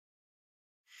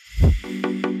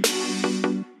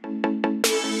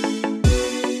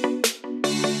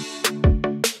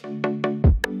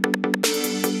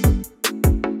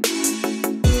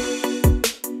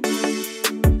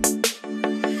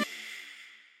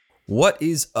What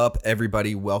is up,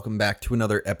 everybody? Welcome back to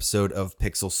another episode of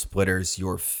Pixel Splitters,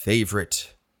 your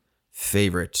favorite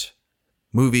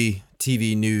movie,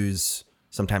 TV news,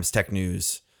 sometimes tech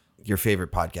news, your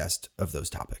favorite podcast of those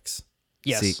topics.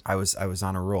 Yes. See, I was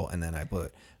on a roll and then I blew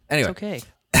it. Anyway, It's okay.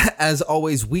 as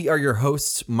always, we are your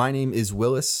hosts. My name is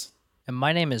Willis. And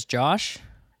my name is Josh.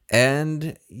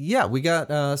 And yeah, we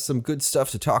got some good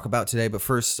stuff to talk about today. But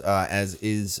first, as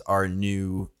is our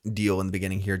new deal in the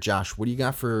beginning here, Josh, what do you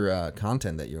got for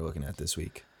content that you're looking at this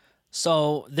week?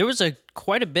 So there was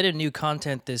quite a bit of new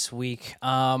content this week.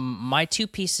 My two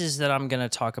pieces that I'm going to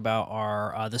talk about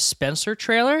are the Spencer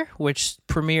trailer, which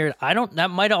premiered.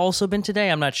 That might have also been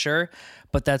today. I'm not sure.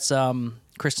 But that's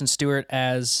Kristen Stewart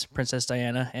as Princess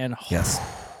Diana. And Yes.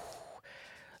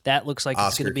 that looks like it's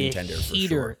Oscar going to be a contender for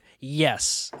heater. sure.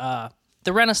 Yes.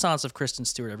 The renaissance of Kristen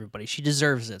Stewart, everybody. She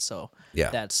deserves it. So Yeah.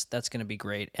 that's going to be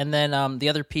great. And then the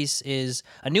other piece is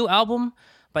a new album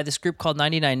by this group called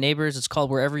 99 Neighbors. It's called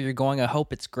Wherever You're Going. I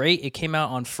hope it's great. It came out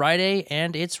on Friday,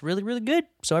 and it's really, really good.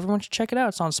 So everyone should check it out.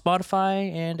 It's on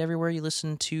Spotify and everywhere you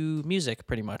listen to music,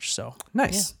 pretty much. So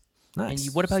Nice. yeah. Nice.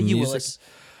 And what about Some you, music.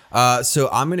 Willis? So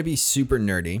I'm going to be super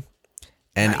nerdy,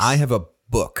 and Nice. I have a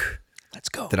book Let's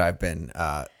go. that I've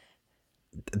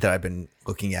been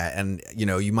looking at, and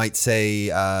you might say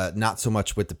not so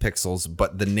much with the pixels,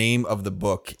 but the name of the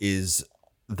book is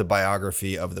The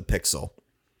Biography of the Pixel.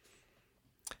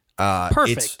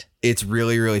 Perfect. It's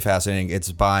really, really fascinating.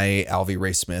 It's by Alvy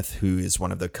Ray Smith, who is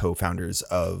one of the co-founders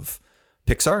of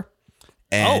Pixar.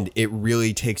 And it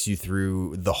really takes you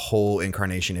through the whole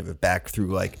incarnation of it, back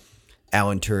through like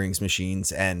Alan Turing's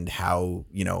machines and how,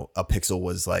 a pixel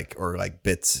was like, or like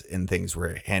bits and things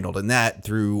were handled in that,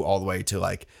 through all the way to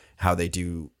like how they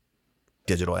do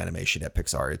digital animation at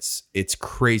Pixar. It's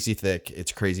crazy thick.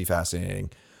 It's crazy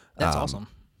fascinating. That's awesome.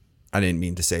 I didn't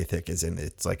mean to say thick as in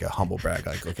it's like a humble brag.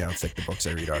 Like, look how thick the books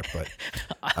I read are, but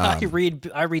I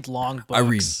read long books. I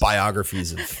read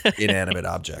biographies of inanimate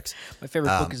objects. My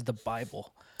favorite book is the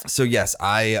Bible. So yes,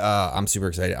 I'm super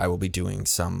excited. I will be doing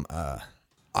some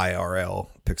IRL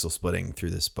pixel splitting through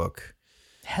this book.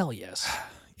 Hell yes.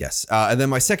 Yes. And then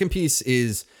my second piece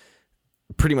is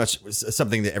pretty much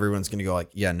something that everyone's going to go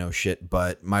like, yeah, no shit.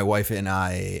 But my wife and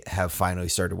I have finally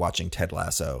started watching Ted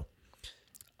Lasso.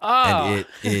 And it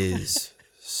is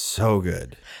so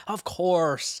good. Of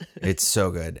course. It's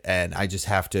so good. And I just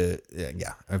have to,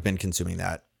 I've been consuming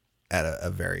that at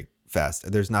a very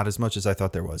fast. There's not as much as I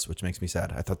thought there was, which makes me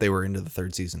sad. I thought they were into the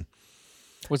third season.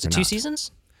 Was it They're 2 not.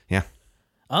 seasons? Yeah.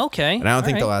 Okay. And I don't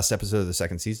think the all right. last episode of the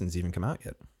second season's even come out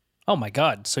yet. Oh my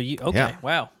God. So okay. Yeah.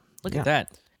 Wow. Look Yeah. at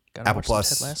that. Gotta Apple watch some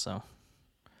Plus. Ted Lasso.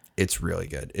 It's really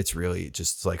good. It's really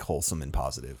just like wholesome and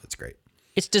positive. It's great.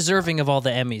 It's deserving of all the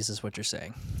Emmys, is what you're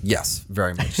saying. Yes,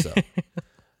 very much so.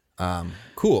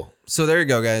 Cool. So there you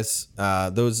go, guys.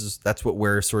 That's what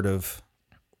we're sort of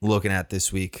looking at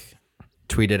this week.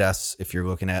 Tweet at us if you're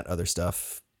looking at other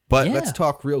stuff. But Yeah. let's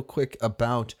talk real quick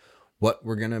about what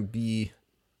we're going to be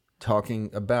talking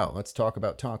about. Let's talk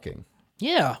about talking.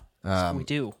 Yeah. That's what we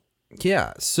do.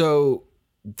 Yeah. So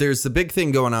there's the big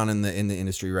thing going on in the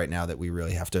industry right now that we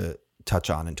really have to touch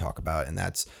on and talk about, and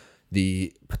that's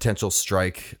the potential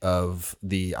strike of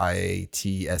the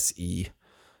IATSE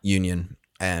union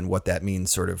and what that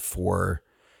means sort of for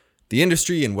the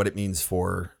industry and what it means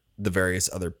for the various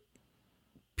other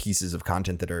pieces of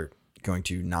content that are going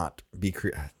to not be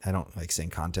I don't like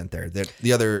saying content there.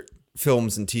 The other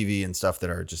films and TV and stuff that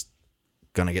are just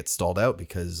going to get stalled out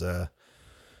because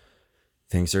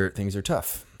things are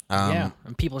tough. Yeah.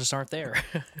 And people just aren't there.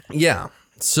 Yeah.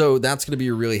 So that's going to be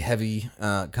a really heavy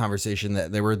conversation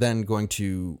that they were then going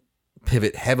to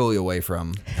pivot heavily away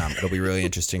from. It'll be really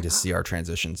interesting to see our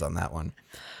transitions on that one.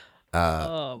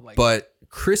 Oh my God. But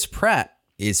Chris Pratt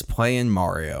is playing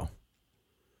Mario.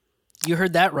 You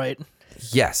heard that right.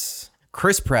 Yes.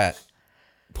 Chris Pratt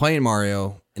playing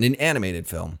Mario in an animated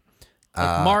film.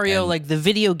 Like Mario, like the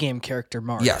video game character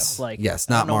Mario. Yes. Like, yes.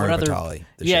 I Not don't know what Mario other- Batali.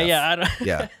 The Yeah, chef. yeah. I don't.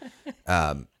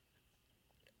 Yeah.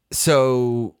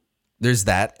 So there's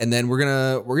that, and then we're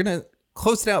gonna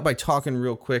close it out by talking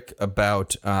real quick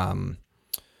about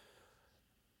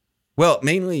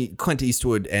mainly Clint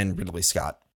Eastwood and Ridley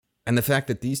Scott, and the fact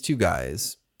that these two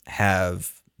guys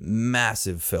have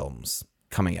massive films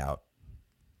coming out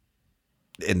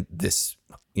in this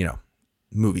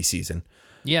movie season,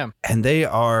 Yeah. and they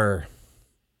are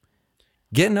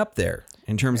getting up there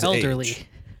in terms of Elderly. age.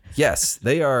 Yes,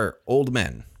 they are old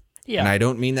men. Yeah. And I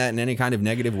don't mean that in any kind of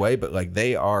negative way, but like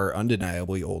they are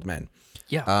undeniably old men.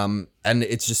 Yeah. And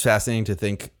it's just fascinating to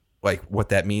think like what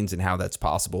that means and how that's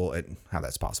possible. And how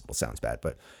that's possible sounds bad,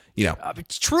 but you know.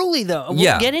 Truly, though,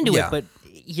 we'll get into it, but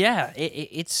yeah,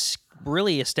 it's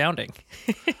really astounding.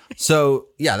 So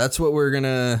yeah, that's what we're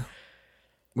gonna.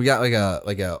 We got we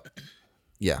got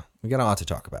a lot to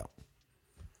talk about.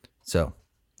 So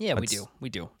yeah, we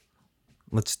do.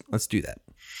 Let's do that.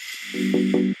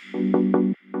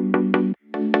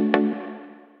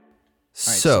 All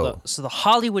right, so the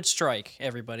Hollywood strike,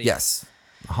 everybody. Yes,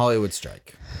 Hollywood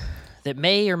strike. That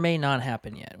may or may not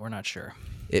happen yet. We're not sure.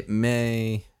 It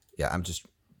may. Yeah, I'm just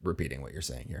repeating what you're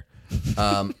saying here.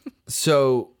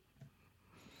 So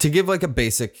to give like a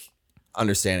basic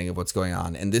understanding of what's going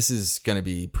on, and this is going to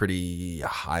be pretty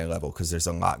high level because there's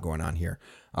a lot going on here.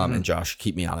 And Josh,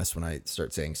 keep me honest when I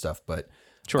start saying stuff, but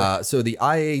sure. So the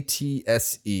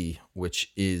IATSE,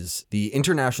 which is the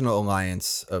International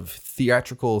Alliance of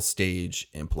Theatrical Stage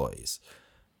Employees,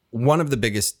 one of the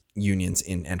biggest unions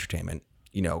in entertainment,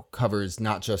 you know, covers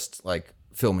not just like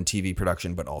film and TV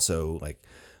production, but also like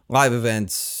live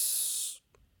events,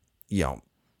 you know,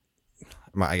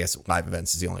 I guess live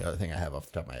events is the only other thing I have off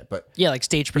the top of my head, but yeah, like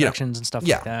stage productions and stuff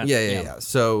like that. Yeah.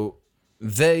 So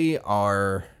they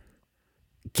are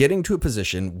getting to a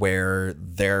position where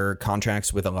their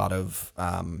contracts with a lot of,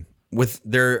 with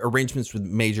their arrangements with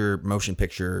major motion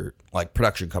picture, like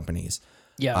production companies,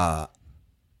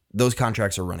 those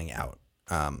contracts are running out.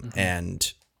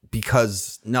 And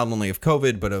because not only of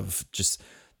COVID, but of just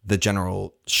the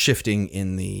general shifting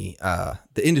in the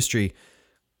industry,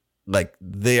 like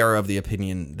they are of the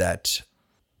opinion that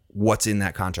what's in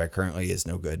that contract currently is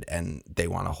no good, and they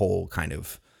want a whole kind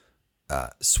of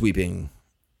sweeping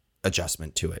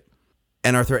adjustment to it,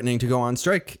 and are threatening to go on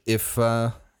strike if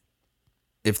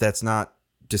that's not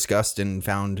discussed and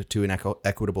found to an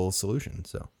equitable solution.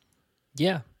 So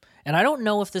yeah. And I don't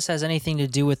know if this has anything to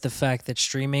do with the fact that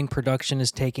streaming production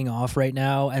is taking off right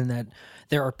now and that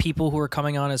there are people who are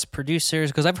coming on as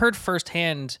producers, because I've heard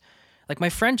firsthand, like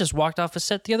my friend just walked off a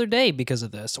set the other day because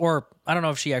of this, or I don't know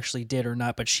if she actually did or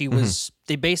not, but she was,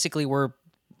 they basically were,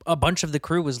 a bunch of the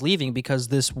crew was leaving because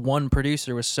this one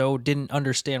producer didn't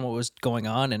understand what was going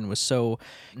on and was so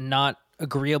not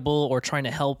agreeable or trying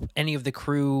to help any of the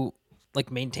crew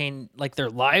like maintain like their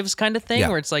lives kind of thing,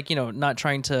 where it's like, you know, not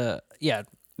trying to,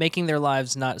 making their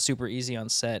lives not super easy on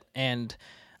set. And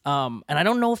I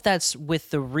don't know if that's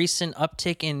with the recent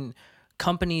uptick in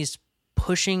companies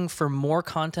pushing for more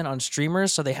content on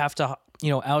streamers, so they have to,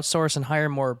 you know, outsource and hire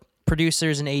more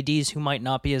producers and ADs who might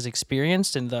not be as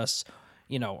experienced and thus,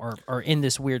 you know, are in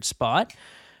this weird spot.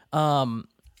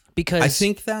 Because I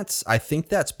think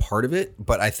that's part of it,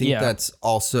 but I think that's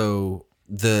also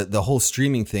the whole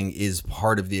streaming thing is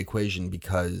part of the equation,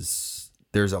 because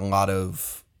there's a lot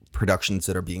of productions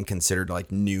that are being considered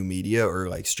like new media or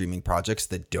like streaming projects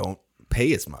that don't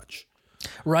pay as much.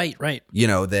 Right. You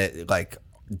know, that like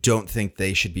don't think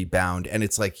they should be bound. And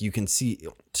it's like, you can see,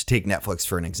 to take Netflix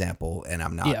for an example, and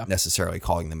I'm not necessarily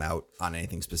calling them out on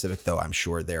anything specific, though I'm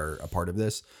sure they're a part of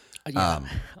this.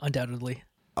 Undoubtedly.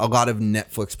 A lot of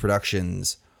Netflix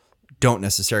productions don't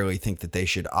necessarily think that they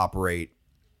should operate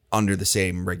under the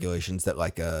same regulations that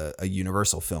like a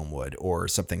Universal film would, or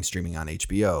something streaming on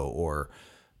HBO, or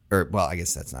well, I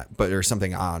guess that's not, but or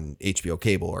something on HBO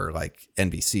cable or like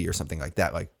NBC or something like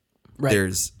that. Like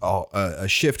there's a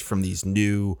shift from these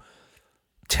new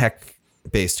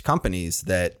tech-based companies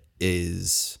that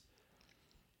is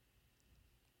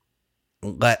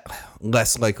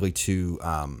less likely to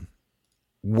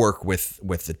work with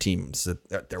the teams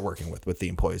that they're working with the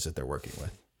employees that they're working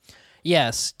with.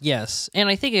 Yes. And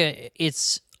I think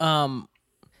it's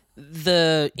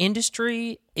the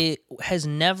industry, it has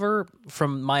never,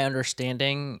 from my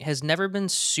understanding, has never been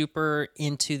super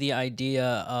into the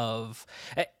idea of,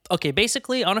 okay,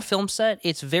 basically on a film set,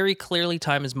 it's very clearly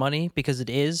time is money, because it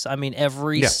is. I mean,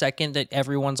 every second that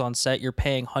everyone's on set, you're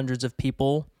paying hundreds of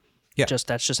people.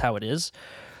 That's just how it is.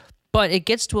 But it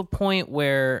gets to a point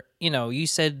where, you know, you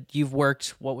said you've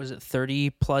worked, what was it,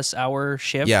 30+ hour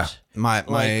shift? Yeah. My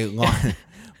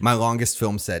longest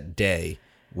film set day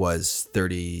was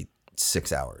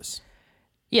 36 hours.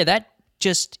 Yeah, that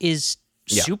just is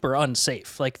super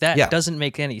unsafe. Like that doesn't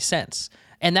make any sense.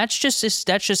 And that's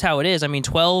just how it is. I mean,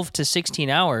 12 to 16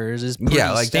 hours is pretty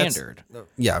standard.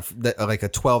 Like a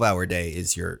 12-hour day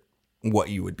is what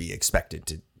you would be expected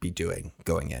to be doing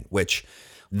going in, which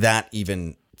that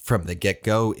even from the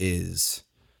get-go is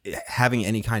having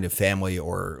any kind of family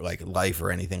or like life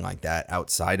or anything like that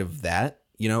outside of that,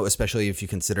 you know, especially if you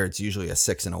consider it's usually a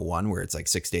 6 and a 1 where it's like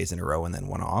 6 days in a row and then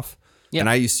one off. Yep. And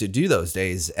I used to do those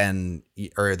days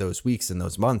or those weeks and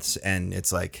those months. And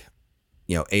it's like,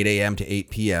 you know, 8 a.m. to 8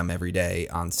 p.m. every day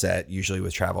on set, usually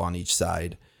with travel on each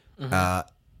side. Mm-hmm.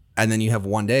 And then you have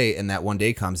one day, and that one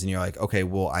day comes and you're like, okay,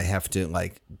 well, I have to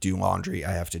like do laundry.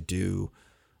 I have to do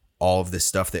all of this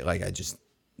stuff that like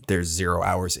there's 0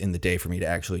 hours in the day for me to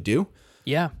actually do.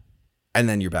 Yeah. And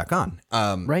then you're back on.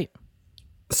 Right.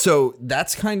 So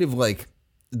that's kind of like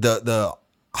the the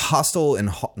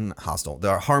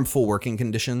harmful working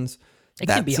conditions. It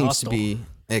can be hostile.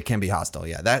 It can be hostile.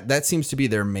 Yeah. That seems to be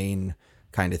their main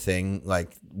kind of thing.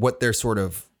 Like what they're sort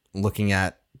of looking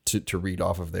at to read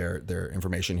off of their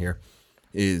information here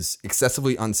is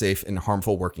excessively unsafe and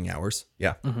harmful working hours.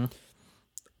 Yeah. Mm-hmm.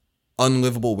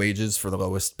 Unlivable wages for the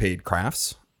lowest paid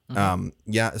crafts. Mm-hmm.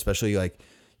 Yeah. Especially like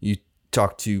you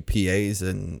talk to PAs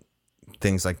and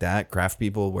things like that, craft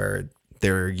people where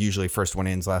they're usually first one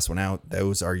in, last one out.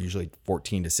 Those are usually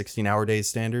 14 to 16 hour days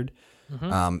standard.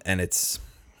 Mm-hmm. And it's,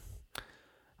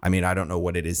 I mean, I don't know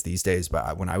what it is these days,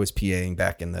 but when I was PAing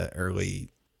back in the early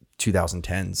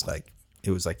 2010s, like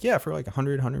it was like, yeah, for like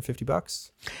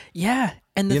 $100-$150. Yeah.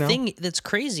 And the thing that's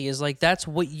crazy is like, that's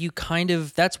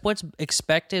what's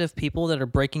expected of people that are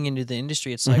breaking into the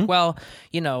industry. It's like, well,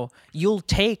 you'll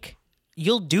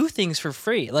do things for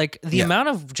free. Like the amount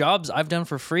of jobs I've done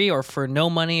for free or for no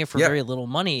money or for very little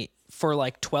money for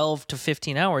like 12 to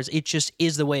 15 hours, it just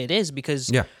is the way it is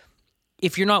because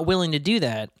if you're not willing to do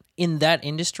that in that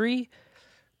industry,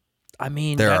 I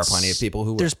mean, there's plenty of people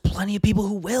who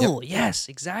will. Yep. Yes,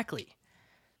 exactly.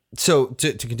 So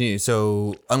to continue,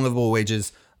 unlivable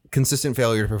wages, consistent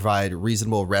failure to provide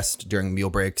reasonable rest during meal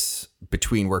breaks,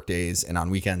 between work days and on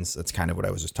weekends. That's kind of what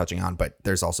I was just touching on. But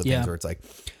there's also things where it's like,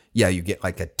 you get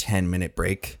like a 10-minute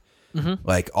break. Mm-hmm.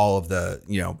 Like all of the,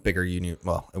 bigger union.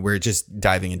 Well, we're just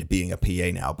diving into being a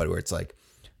PA now, but where it's like,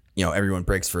 everyone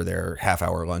breaks for their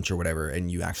half-hour lunch or whatever,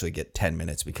 and you actually get 10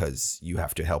 minutes because you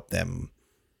have to help them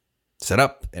set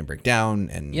up and break down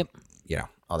and,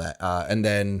 all that. And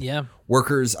then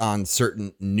workers on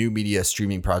certain new media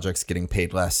streaming projects getting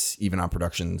paid less, even on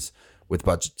productions with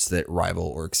budgets that rival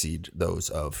or exceed those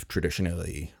of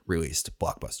traditionally released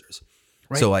blockbusters.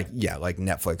 Right. So like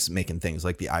Netflix making things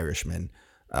like The Irishman,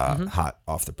 hot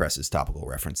off the presses topical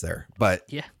reference there. But,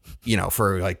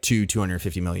 for like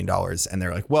 $250 million, and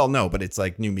they're like, well, no, but it's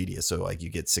like new media. So like you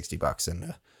get $60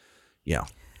 and,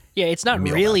 Yeah, it's not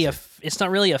really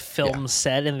a film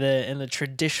set in the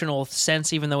traditional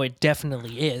sense, even though it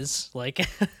definitely is. Like,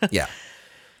 yeah.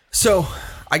 So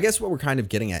I guess what we're kind of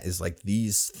getting at is like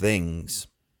these things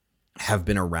have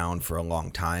been around for a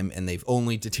long time, and they've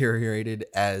only deteriorated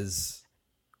as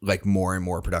like more and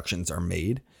more productions are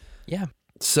made. Yeah.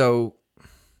 So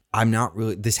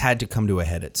this had to come to a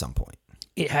head at some point.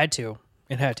 It had to.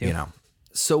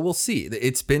 So we'll see.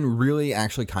 It's been really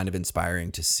actually kind of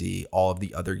inspiring to see all of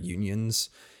the other unions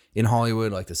in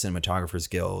Hollywood, like the Cinematographers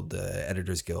Guild, the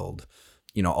Editors Guild,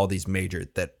 all these major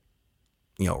that,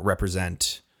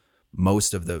 represent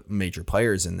most of the major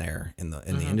players in there in the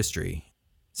industry,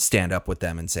 stand up with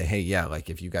them and say, hey, yeah, like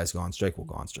if you guys go on strike, we'll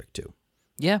go on strike too.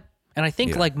 Yeah. And I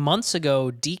think like months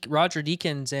ago, Roger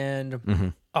Deakins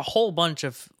and a whole bunch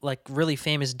of like really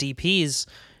famous DPs,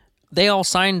 they all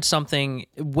signed something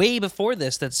way before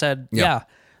this that said,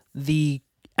 the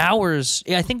hours,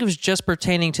 I think it was just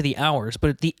pertaining to the hours,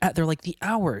 but they're like, the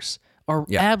hours are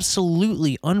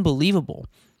absolutely unbelievable.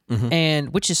 Mm-hmm.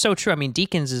 And which is so true. I mean,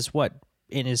 Deakins is what,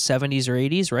 in his 70s or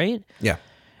 80s, right? Yeah.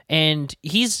 And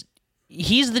he's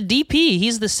the DP,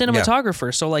 he's the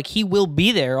cinematographer. So like he will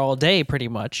be there all day pretty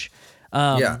much.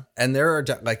 And there are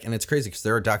and it's crazy because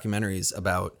there are documentaries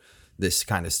about this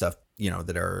kind of stuff,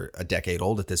 that are a decade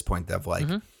old at this point that have like,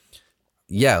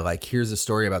 like here's a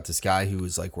story about this guy who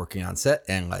was like working on set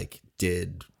and like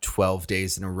did 12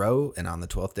 days in a row. And on the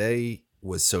 12th day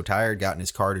was so tired, got in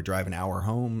his car to drive an hour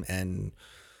home and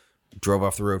drove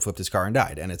off the road, flipped his car and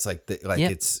died. And it's like,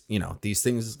 it's, these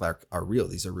things are real.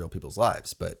 These are real people's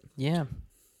lives, but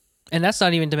and that's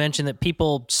not even to mention that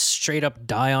people straight up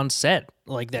die on set.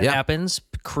 Like that happens.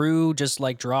 Crew just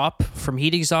like drop from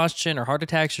heat exhaustion or heart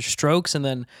attacks or strokes. And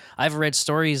then I've read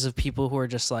stories of people who are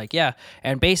just like,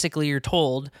 and basically you're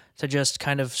told to just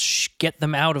kind of get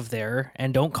them out of there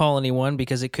and don't call anyone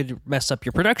because it could mess up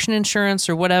your production insurance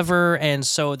or whatever. And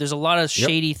so there's a lot of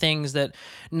shady things that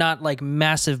not like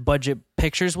massive budget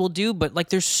pictures will do, but like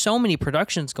there's so many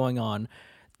productions going on.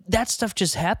 That stuff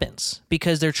just happens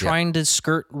because they're trying to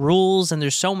skirt rules and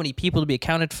there's so many people to be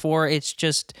accounted for. It's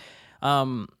just,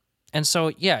 and so,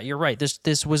 you're right.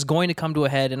 This was going to come to a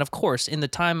head. And of course, in the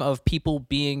time of people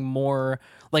being more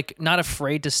like not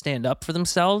afraid to stand up for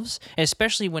themselves,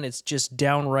 especially when it's just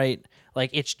downright, like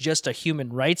it's just a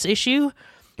human rights issue.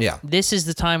 Yeah. This is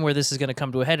the time where this is going to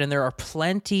come to a head. And there are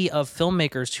plenty of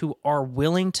filmmakers who are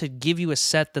willing to give you a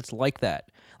set that's like that.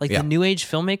 like Yeah. the new age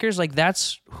filmmakers, like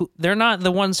that's who, they're not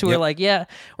the ones who are Yep. like, yeah,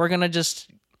 we're gonna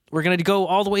go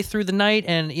all the way through the night,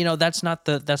 and that's not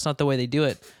the way they do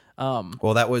it.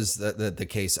 Well, that was the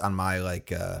case on my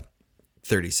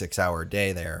 36-hour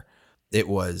day there. It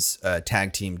was a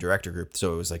tag team director group.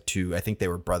 So it was like two, I think they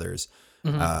were brothers,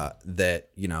 that,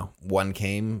 one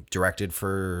came, directed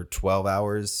for 12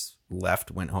 hours,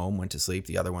 left, went home, went to sleep.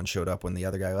 The other one showed up when the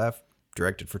other guy left,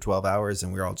 directed for 12 hours.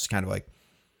 And we were all just kind of like,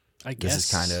 I guess this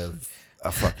is kind of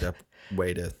a fucked up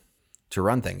way to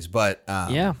run things. But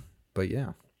yeah.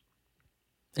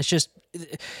 It's just,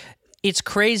 it's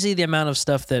crazy the amount of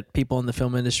stuff that people in the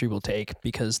film industry will take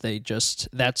because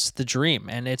that's the dream.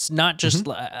 And it's not just,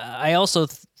 I also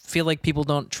feel like people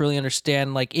don't truly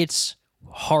understand, like, it's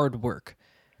hard work.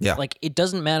 Yeah. Like, it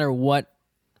doesn't matter what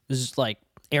is like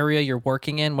area you're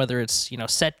working in, whether it's,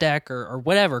 set deck or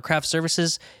whatever, craft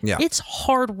services. Yeah. It's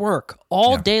hard work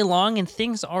all day long, and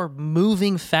things are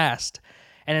moving fast.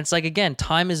 And it's like, again,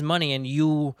 time is money, and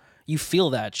you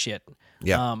feel that shit.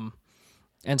 Yeah.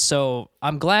 And so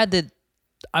I'm glad that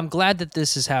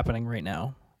this is happening right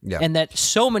now. Yeah. And that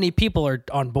so many people are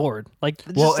on board. Like,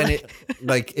 just Well, and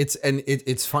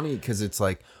it's funny because it's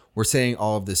like we're saying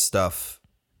all of this stuff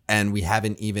and we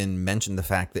haven't even mentioned the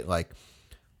fact that like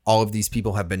all of these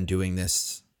people have been doing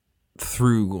this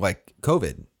through like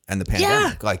COVID and the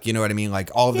pandemic. Yeah. Like, you know what I mean? Like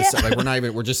all of this stuff, like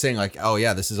we're just saying like, oh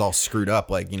yeah, this is all screwed up.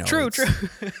 Like, True.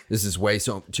 This is way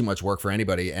too much work for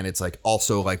anybody. And it's like,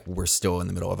 also like we're still in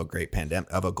the middle of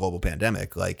a global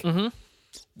pandemic. Like,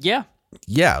 Yeah.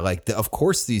 yeah, like of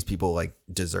course these people like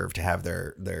deserve to have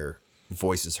their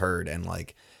voices heard, and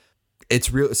like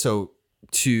it's real. So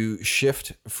to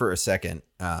shift for a second,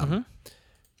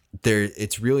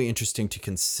 it's really interesting to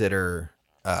consider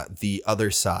the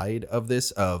other side of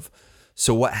this.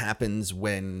 So what happens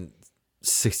when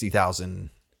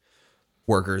 60,000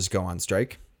 workers go on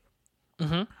strike?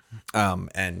 And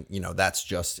that's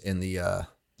just in the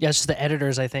Yeah, it's just the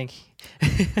editors, I think.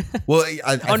 well,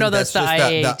 I Oh, no, think that's the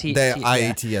IATSE, The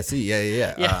yeah.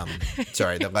 IATSE, yeah.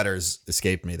 Sorry, the letters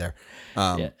escaped me there.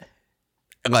 Yeah.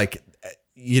 Like,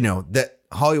 that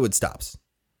Hollywood stops.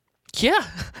 Yeah.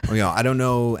 I don't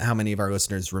know how many of our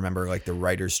listeners remember like the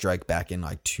writer's strike back in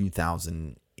like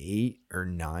 2008 or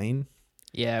 9.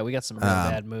 Yeah, we got some really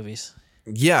bad movies.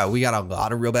 Yeah, we got a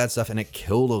lot of real bad stuff, and it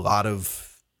killed a lot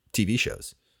of TV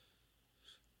shows.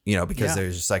 Because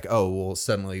there's just like, oh, well,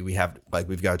 suddenly we've got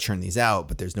to churn these out,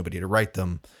 but there's nobody to write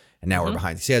them. And now we're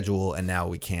behind the schedule, and now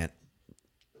we can't.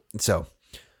 So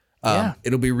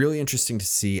it'll be really interesting to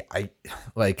see.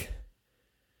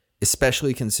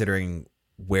 Especially considering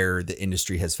where the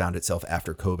industry has found itself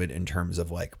after COVID in terms of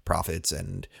like profits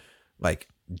and like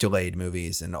delayed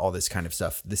movies and all this kind of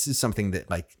stuff. This is something that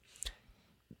like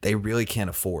they really can't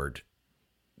afford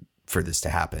for this to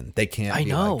happen. They can't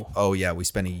be like, oh yeah, we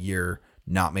spent a year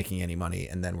not making any money,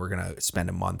 and then we're going to spend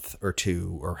a month or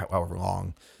two or however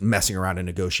long messing around and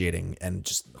negotiating and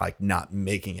just like not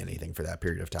making anything for that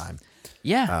period of time.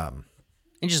 Yeah.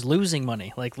 And just losing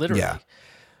money, like literally. Yeah.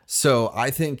 So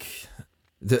I think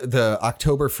the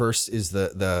October 1st is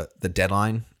the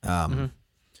deadline.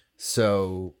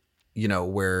 So,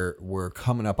 we're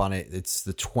coming up on it. It's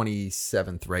the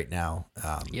 27th right now.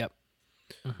 Yep.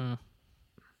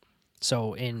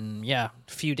 So in a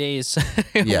few days,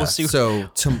 Yeah. we'll see. So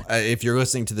if you're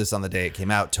listening to this on the day it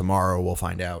came out, tomorrow we'll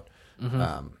find out.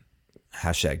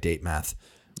 Hashtag date math.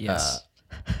 Yes.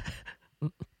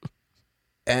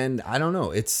 And I don't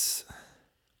know.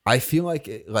 I feel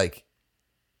like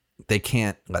they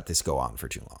can't let this go on for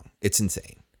too long. It's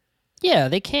insane. Yeah,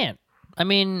 they can't. I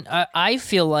mean, I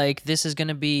feel like this is going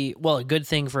to be, well, a good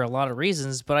thing for a lot of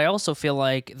reasons, but I also feel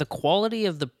like the quality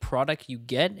of the product you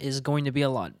get is going to be a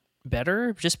lot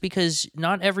better just because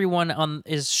not everyone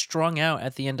is strung out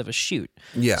at the end of a shoot.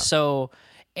 Yeah. So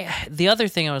the other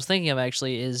thing I was thinking of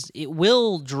actually is it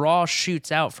will draw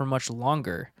shoots out for much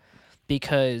longer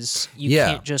because you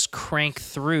can't just crank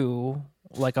through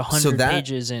like 100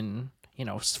 pages in 4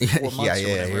 months or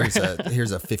whatever.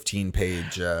 Here's a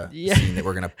 15-page scene that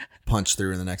we're gonna punch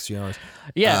through in the next few hours.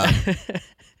 Yeah.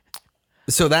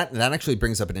 So that actually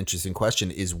brings up an interesting question: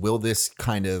 is will this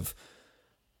kind of,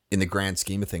 in the grand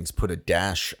scheme of things, put a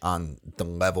dash on the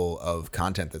level of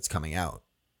content that's coming out?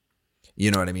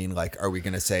 You know what I mean? Like, are we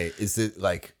gonna say, is it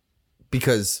like,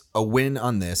 because a win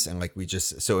on this, and like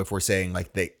so if we're saying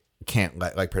like they can't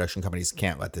let, like production companies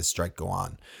can't let this strike go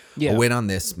on, a win on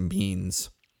this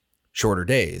means shorter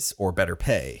days or better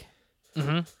pay,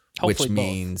 which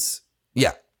means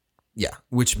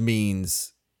which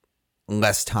means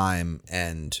less time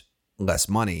and less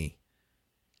money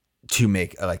to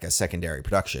make like a secondary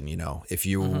production. If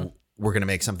you we're going to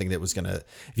make something that was going to,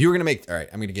 if you were going to make, all right,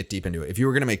 I'm going to get deep into it. If you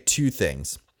were going to make two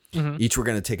things, each were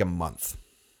going to take a month,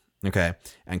 okay,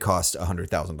 and cost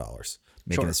 $100,000.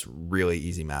 Making this really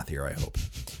easy math here, I hope.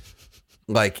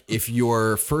 Like if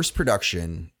your first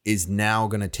production is now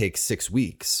going to take 6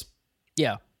 weeks.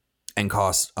 Yeah. And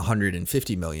cost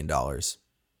 $150 million.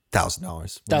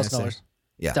 $1,000.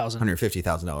 Yeah.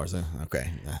 $150,000.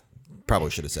 Okay. Probably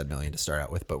should have said million to start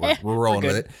out with, but we're rolling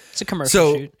with it. It's a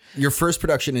commercial shoot. So your first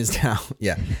production is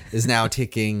now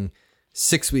taking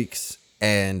 6 weeks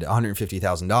and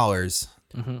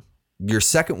 $150,000. Your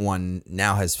second one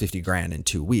now has $50,000 in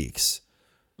 2 weeks,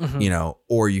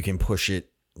 or you can push it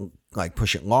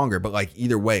longer, but like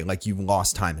either way, like you've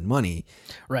lost time and money.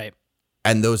 Right.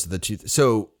 And those are the two.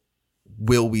 So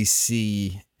will we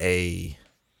see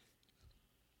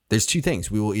there's two things.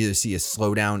 We will either see a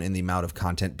slowdown in the amount of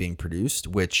content being produced,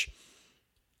 which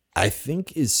I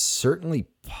think is certainly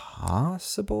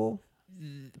possible.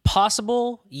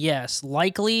 Possible, yes.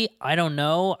 Likely, I don't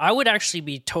know. I would actually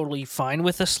be totally fine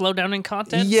with a slowdown in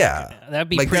content. Yeah. That'd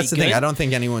be like pretty that's the good. thing. I don't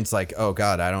think anyone's like, oh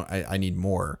God, I need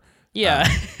more. Yeah.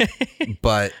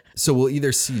 But so we'll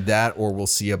either see that or we'll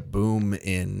see a boom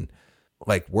in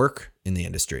like work in the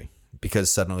industry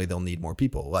because suddenly they'll need more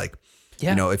people. Like,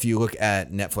 if you look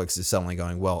at Netflix is suddenly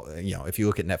going, well, if you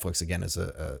look at Netflix again as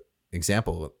a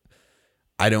example,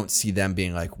 I don't see them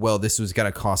being like, well, this was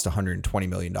going to cost $120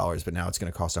 million, but now it's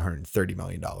going to cost $130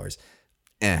 million.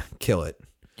 Kill it.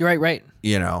 You're right.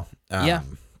 Yeah.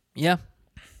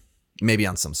 Maybe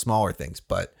on some smaller things,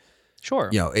 but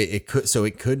sure. It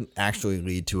could actually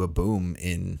lead to a boom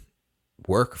in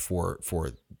work for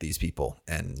these people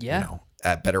and,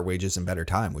 at better wages and better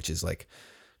time, which is like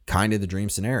kind of the dream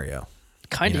scenario.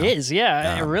 Kind of is.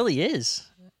 Yeah, it really is.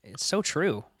 It's so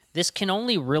true. This can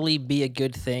only really be a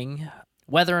good thing.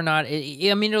 Whether or not,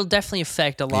 it'll definitely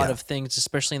affect a lot of things,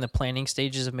 especially in the planning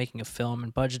stages of making a film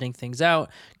and budgeting things out,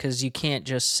 because you can't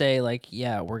just say like,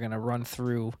 we're going to run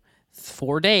through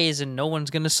 4 days and no one's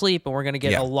going to sleep and we're going to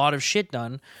get a lot of shit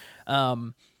done.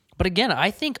 But again,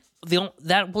 I think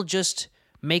that will just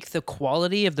make the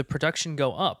quality of the production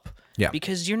go up. Yeah.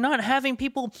 Because you're not having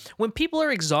people, when people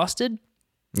are exhausted,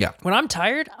 when I'm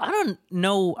tired, I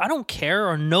don't care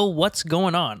or know what's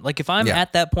going on. Like if I'm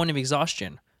at that point of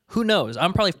exhaustion, who knows?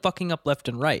 I'm probably fucking up left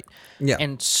and right. Yeah.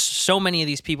 And so many of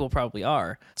these people probably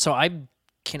are. So I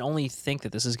can only think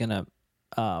that this is going to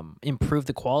improve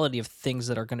the quality of things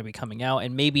that are going to be coming out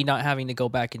and maybe not having to go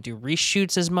back and do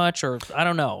reshoots as much, or I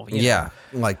don't know.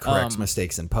 Like corrects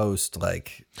mistakes in post.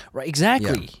 Like, right.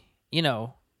 Exactly.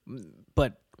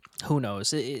 But who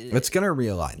knows? It's going to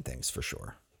realign things for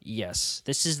sure. Yes.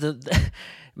 This is the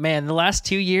last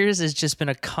 2 years has just been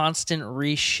a constant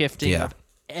reshifting of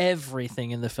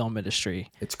everything in the film industry.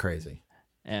 It's crazy.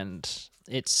 And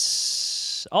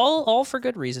it's all for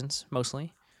good reasons,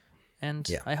 mostly. And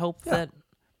I hope that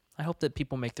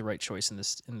people make the right choice in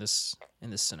this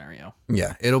scenario.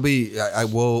 Yeah, it'll be.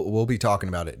 We'll be talking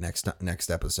about it next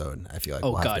episode. I feel like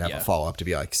we'll have to have a follow up to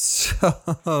be like,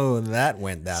 so that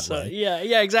went that way.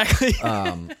 Yeah, exactly.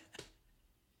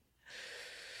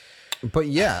 But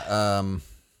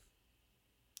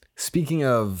speaking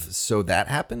of, so that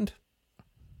happened.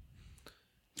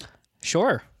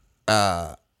 Sure.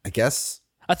 I guess.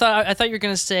 I thought you were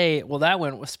gonna say, well, that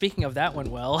went. Speaking of that went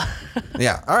well.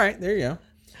 Yeah. All right. There you go.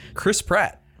 Chris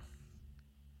Pratt,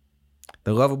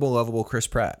 the lovable Chris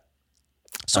Pratt.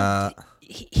 So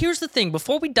here's the thing.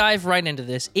 Before we dive right into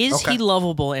this, is he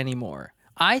lovable anymore?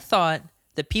 I thought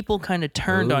that people kind of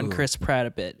turned on Chris Pratt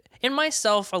a bit, and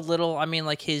myself a little. I mean,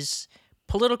 like his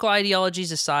political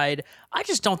ideologies aside, I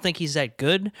just don't think he's that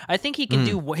good. I think he can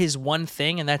do his one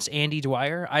thing, and that's Andy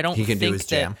Dwyer. I don't think do his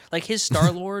jam. Like his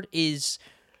Star-Lord is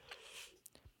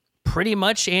pretty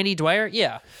much Andy Dwyer.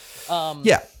 Yeah.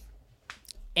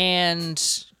 And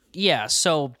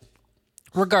so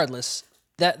regardless,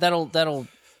 that'll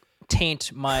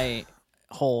taint my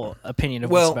whole opinion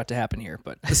of what's about to happen here.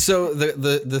 But so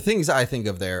the things I think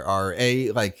of there are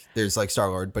like there's like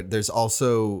Star-Lord, but there's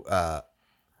also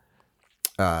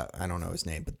I don't know his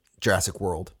name, but Jurassic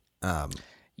World.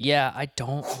 I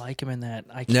don't like him in that.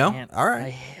 I can't. No? All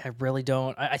right. I really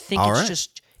don't. I think it's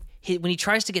just when he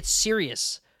tries to get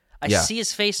serious, I see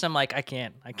his face and I'm like, I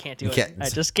can't do it. I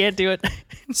just can't do it.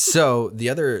 So the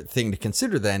other thing to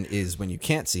consider then is when you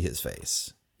can't see his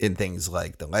face in things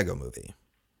like the Lego movie.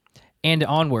 And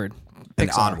Onward.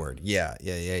 And Onward. Yeah.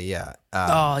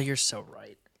 Oh, you're so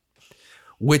right.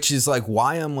 Which is like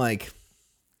why I'm like,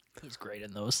 he's great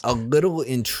in those. A little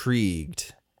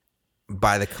intrigued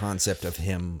by the concept of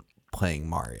him playing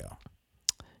Mario.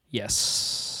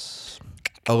 Yes.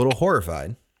 A little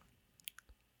horrified,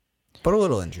 but a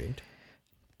little intrigued.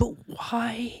 But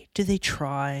why do they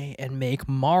try and make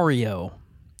Mario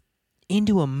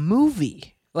into a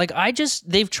movie? Like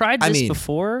they've tried this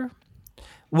before.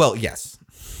 Well, yes.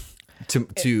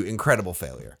 To incredible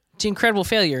failure. To incredible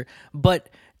failure. But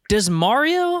does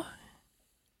Mario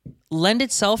lend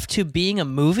itself to being a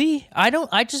movie?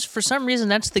 I just, for some reason,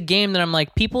 that's the game that I'm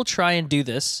like, people try and do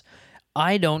this.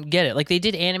 I don't get it. Like they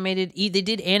did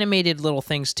animated little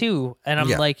things too. And I'm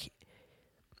like,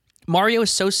 Mario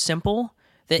is so simple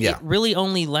that it really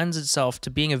only lends itself to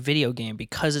being a video game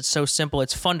because it's so simple.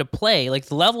 It's fun to play. Like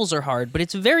the levels are hard, but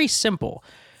it's very simple.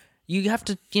 You have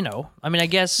to, I mean, I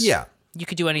guess you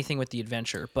could do anything with the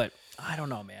adventure, but I don't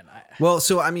know, man. Well,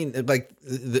 so I mean, like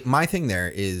my thing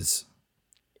there is,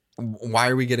 why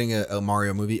are we getting a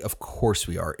Mario movie? Of course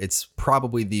we are. It's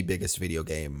probably the biggest video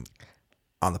game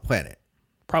on the planet.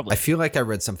 Probably. I feel like I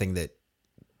read something that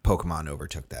Pokemon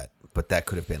overtook that, but that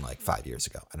could have been like 5 years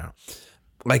ago. I don't know.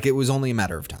 Like it was only a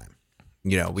matter of time.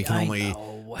 We can only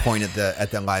point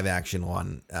at the live action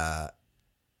one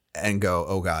and go,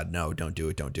 oh God, no, don't do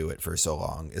it for so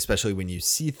long. Especially when you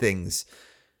see things,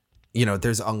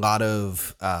 there's a lot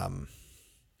of, I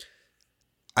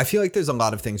feel like there's a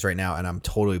lot of things right now, and I'm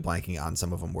totally blanking on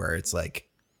some of them, where it's like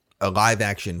a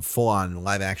full on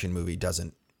live action movie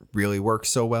doesn't really work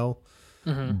so well,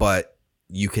 but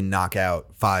you can knock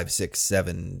out 5, 6,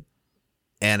 7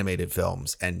 animated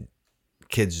films and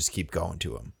kids just keep going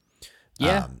to them.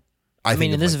 Yeah. I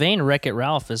mean, in this vein, Wreck-It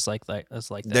Ralph is like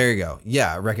that. There you go.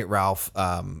 Yeah, Wreck-It Ralph.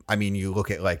 I mean, you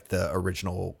look at like the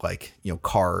original, like,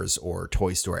 Cars or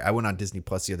Toy Story. I went on Disney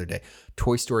Plus the other day.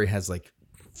 Toy Story has like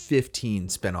 15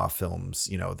 spin-off films,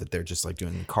 that they're just like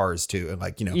doing Cars too. And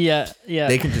like,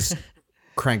 they can just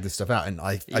crank this stuff out. And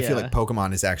I feel like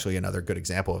Pokemon is actually another good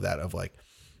example of that, of like,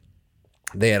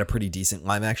 they had a pretty decent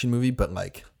live action movie, but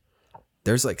like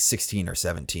there's like 16 or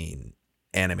 17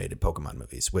 animated Pokemon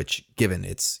movies, which, given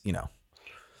it's,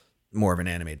 more of an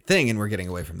animated thing, and we're getting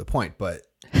away from the point, but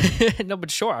no, but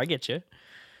sure, I get you.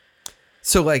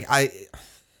 So like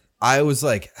I was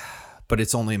like, but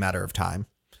it's only a matter of time.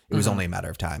 It was only a matter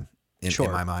of time in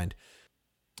my mind.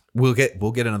 We'll get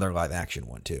another live action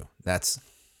one too. That's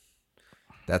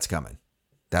coming.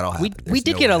 That'll happen. We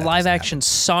did get a live action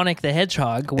Sonic the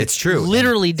Hedgehog. Which it's true.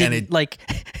 Literally did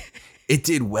It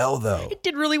did well though. It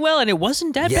did really well, and it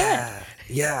wasn't that bad.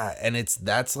 Yeah, and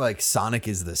that's like Sonic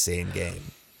is the same game.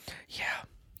 Yeah.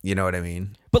 You know what I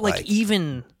mean? But like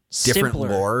even different simpler.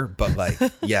 lore, but like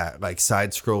like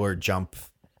side scroller, jump,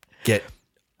 get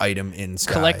item in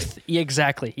sky. Collect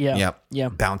exactly. Yeah. Yep. Yeah.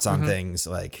 Bounce on things,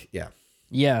 like Yeah.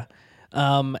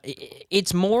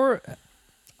 It's more,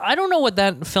 I don't know what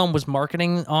that film was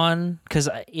marketing on, because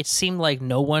it seemed like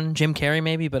no one, Jim Carrey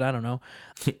maybe, but I don't know.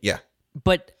 Yeah.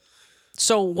 But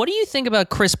so what do you think about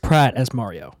Chris Pratt as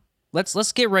Mario?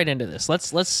 Let's get right into this.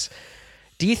 Let's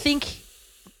do you think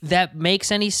that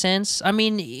makes any sense? I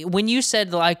mean, when you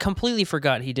said, I completely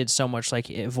forgot he did so much like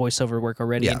voiceover work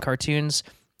already in cartoons.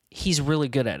 He's really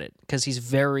good at it because he's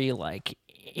very like,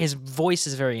 his voice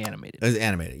is very animated. It's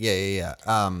animated. Yeah.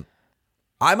 I'm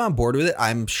on board with it.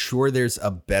 I'm sure there's a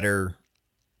better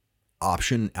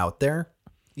option out there.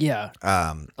 Yeah.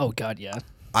 Oh God, yeah.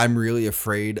 I'm really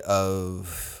afraid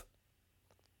of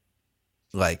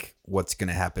like what's going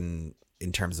to happen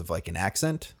in terms of like an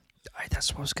accent.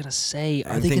 That's what I was gonna say.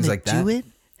 Are and they things gonna like do that? it?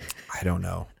 I don't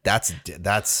know. That's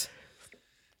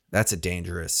a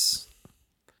dangerous.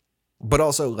 But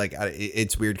also, like,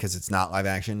 it's weird because it's not live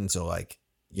action. So, like,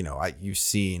 you've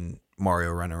seen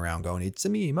Mario running around going, "It's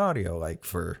me, Mario," like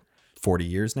for 40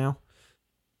 years now.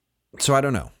 So I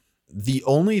don't know. The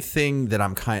only thing that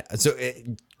I'm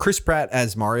Chris Pratt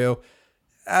as Mario,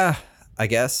 I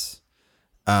guess.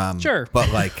 Sure.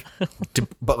 But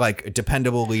like,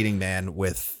 dependable leading man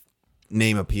with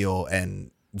name appeal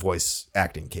and voice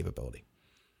acting capability.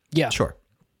 Yeah. Sure.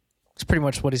 It's pretty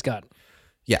much what he's got.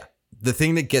 Yeah. The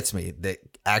thing that gets me, that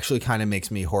actually kind of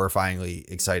makes me horrifyingly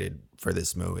excited for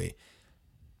this movie,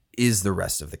 is the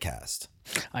rest of the cast.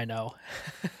 I know.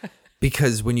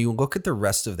 Because when you look at the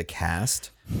rest of the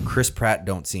cast, Chris Pratt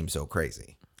don't seem so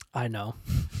crazy. I know.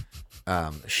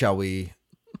 Shall we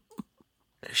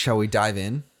dive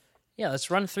in? Yeah,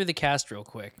 let's run through the cast real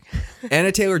quick.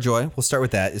 Anya Taylor-Joy, we'll start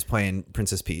with that, is playing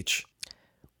Princess Peach.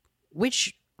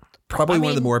 Which probably one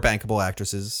of the more bankable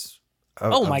actresses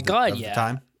of the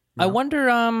time. I wonder,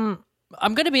 I'm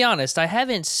going to be honest, I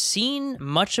haven't seen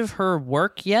much of her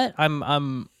work yet.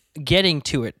 I'm getting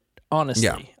to it, honestly.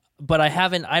 Yeah. But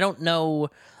I don't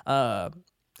know. Have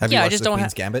you watched The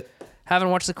Queen's Gambit? Haven't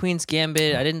watched The Queen's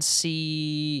Gambit. I didn't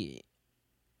see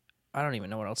I don't even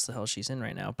know what else the hell she's in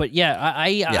right now. But yeah,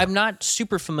 I'm not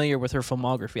super familiar with her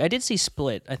filmography. I did see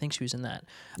Split. I think she was in that.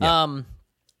 Yeah.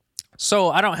 So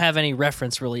I don't have any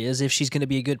reference really as if she's going to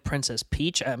be a good Princess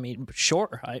Peach. I mean,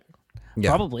 sure,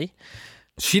 probably.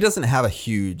 She doesn't have a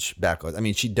huge backlist. I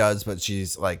mean, she does, but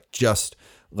she's like just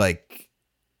like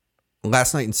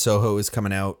Last Night in Soho is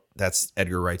coming out. That's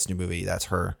Edgar Wright's new movie. That's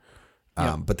her.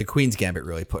 But The Queen's Gambit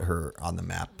really put her on the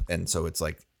map. And so it's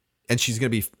like, and she's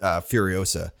going to be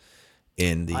Furiosa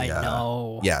in the, I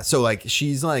know. Yeah. So like,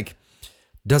 she's like,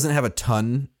 doesn't have a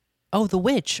ton. Oh, The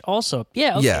Witch also.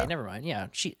 Yeah. Okay. Yeah. Never mind. Yeah.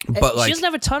 She like, doesn't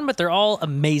have a ton, but they're all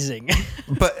amazing.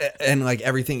 And like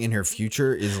everything in her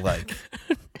future is like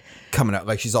coming out.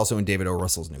 Like she's also in David O.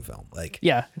 Russell's new film. Like,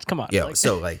 yeah, it's come on. Yeah. Like,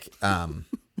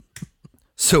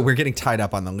 so we're getting tied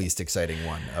up on the least exciting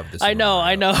one of this. I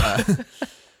know.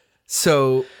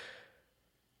 So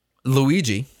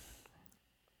Luigi,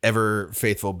 ever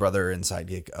faithful brother and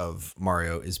sidekick of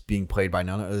Mario, is being played by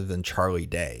none other than Charlie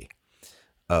Day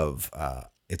of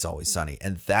It's Always Sunny.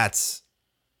 And that's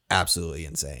absolutely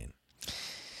insane.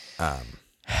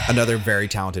 Another very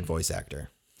talented voice actor.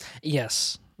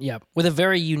 Yes. Yeah. With a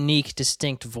very unique,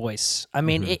 distinct voice. I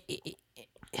mean,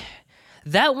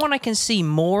 that one I can see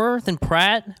more than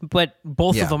Pratt, but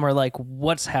both of them are like,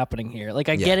 what's happening here? Like,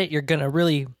 I get it. You're going to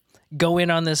really go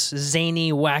in on this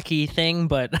zany, wacky thing,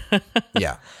 but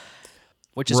yeah,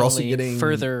 which is also getting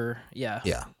further. Yeah.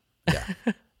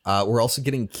 We're also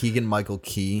getting Keegan-Michael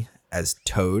Key as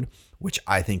Toad, which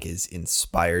I think is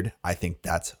inspired. I think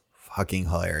that's fucking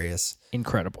hilarious.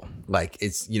 Incredible. Like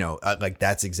it's, like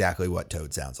that's exactly what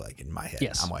Toad sounds like in my head.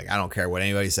 Yes. I'm like, I don't care what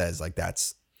anybody says. Like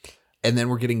that's, and then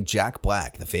we're getting Jack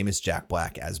Black, the famous Jack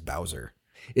Black as Bowser.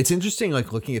 It's interesting,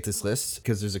 like looking at this list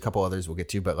because there's a couple others we'll get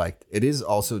to, but like it is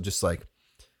also just like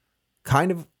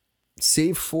kind of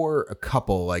save for a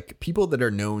couple like people that are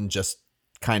known just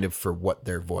kind of for what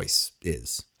their voice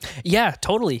is. Yeah,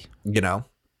 totally.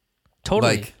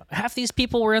 Totally. Like half these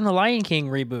people were in the Lion King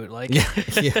reboot. Like,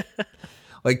 yeah.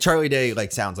 Like Charlie Day,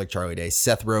 like sounds like Charlie Day.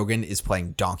 Seth Rogen is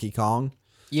playing Donkey Kong.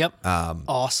 Yep.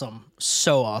 Awesome.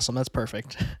 So awesome. That's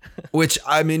perfect. Which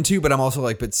I'm into, but I'm also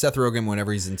like, but Seth Rogen,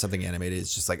 whenever he's in something animated,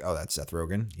 it's just like, oh, that's Seth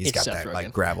Rogen. He's got Seth Rogen.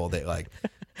 Like gravel that like,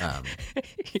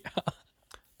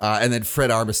 and then Fred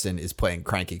Armisen is playing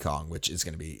Cranky Kong, which is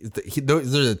going to be,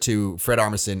 those are the two, Fred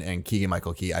Armisen and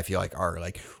Keegan-Michael Key, I feel like are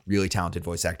like really talented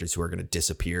voice actors who are going to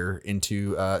disappear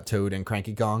into Toad and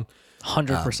Cranky Kong.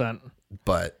 100%.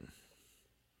 But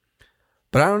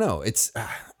I don't know. It's,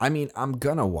 I mean, I'm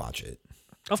going to watch it.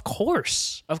 Of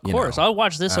course. I'll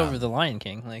watch this over the Lion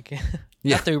King, like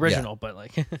not the original, but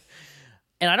like,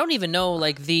 and I don't even know,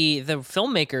 like the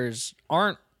filmmakers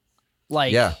aren't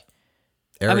like,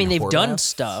 I mean, they've done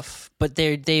stuff, but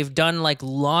they've done like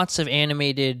lots of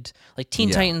animated, like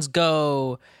Teen Titans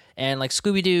Go and like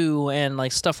Scooby Doo and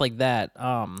like stuff like that.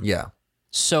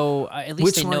 So at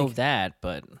least they know that,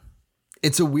 but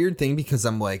it's a weird thing because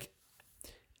I'm like,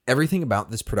 everything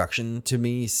about this production to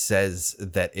me says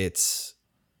that it's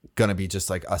gonna be just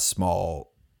like a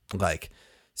small, like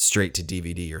straight to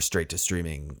DVD or straight to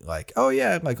streaming. Like, oh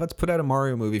yeah, like let's put out a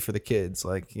Mario movie for the kids,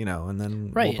 like and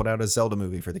then we'll put out a Zelda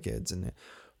movie for the kids,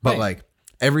 but like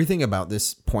everything about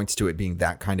this points to it being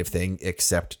that kind of thing,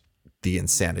 except the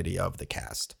insanity of the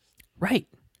cast. Right.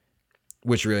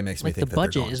 Which really makes me think the that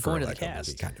budget they're is going to like the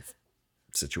cast kind of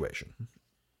situation.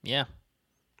 Yeah.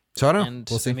 So I don't know. And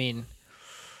we'll see. I mean,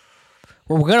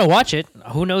 we're gonna watch it.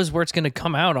 Who knows where it's gonna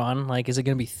come out on? Like, is it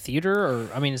gonna be theater or?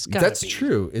 I mean, it's gotta That's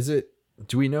true. Is it?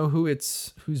 Do we know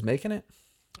who's making it?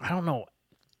 I don't know.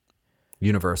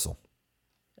 Universal.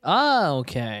 Oh,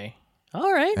 okay.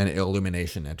 All right. And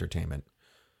Illumination Entertainment.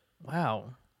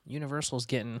 Wow. Universal's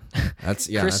getting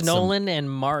Chris Nolan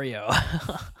and Mario.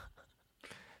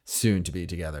 Soon to be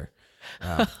together.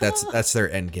 That's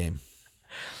their end game.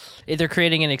 They're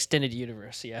creating an extended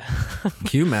universe. Yeah.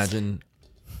 Can you imagine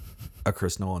a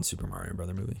Chris Nolan Super Mario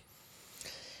Brother movie?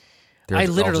 I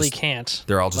literally can't.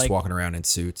 They're all just walking around in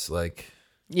suits, like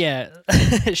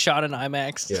shot in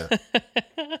IMAX.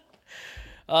 Yeah.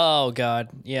 Oh God.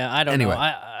 Yeah. I don't know.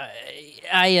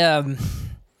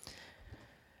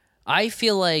 I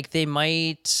feel like they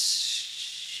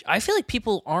might. I feel like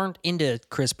people aren't into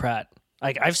Chris Pratt.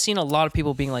 Like I've seen a lot of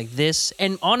people being like this,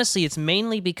 and honestly, it's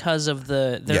mainly because of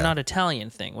they're not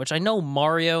Italian thing, which I know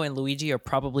Mario and Luigi are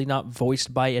probably not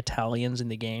voiced by Italians in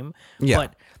the game,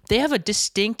 but they have a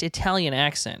distinct Italian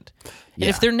accent. And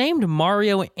if they're named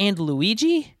Mario and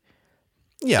Luigi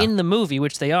in the movie,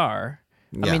 which they are,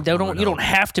 I mean, you don't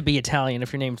have to be Italian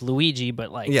if you're named Luigi,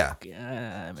 but like,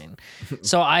 I mean,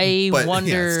 so I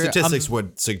wonder. Statistics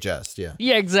would suggest, yeah,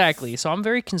 exactly. So I'm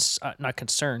very not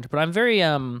concerned, but I'm very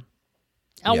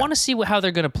I Yeah. want to see how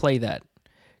they're going to play that,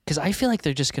 because I feel like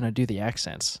they're just going to do the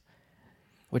accents,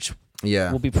 which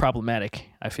Yeah. will be problematic,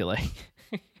 I feel like.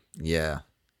 Yeah.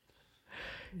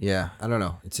 Yeah. I don't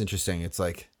know. It's interesting. It's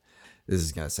like, this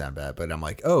is going to sound bad, but I'm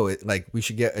like, oh, like we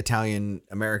should get Italian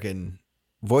American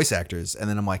voice actors. And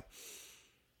then I'm like,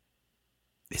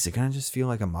 is it going to just feel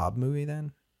like a mob movie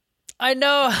then? I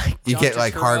know. You get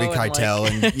like Harvey Keitel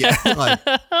and yeah, like,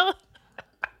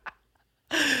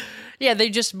 yeah, they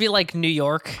just be like New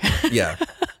York. yeah.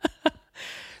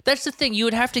 That's the thing. You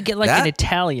would have to get like That- an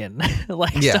Italian,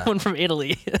 like Yeah. someone from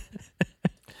Italy.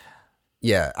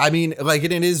 Yeah. I mean, like,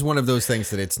 it is one of those things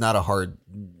that it's not a hard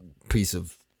piece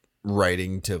of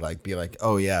writing to like be like,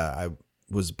 oh yeah, I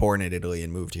was born in Italy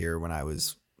and moved here when I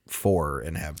was 4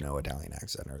 and have no Italian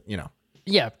accent, or, you know.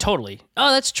 Yeah, totally.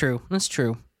 Oh, that's true. That's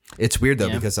true. It's weird though,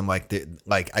 Yeah. because I'm like,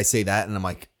 like I say that and I'm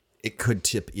like, it could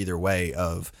tip either way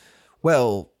of,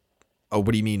 well, oh,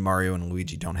 what do you mean Mario and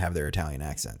Luigi don't have their Italian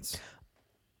accents?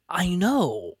 I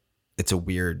know. It's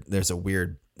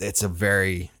a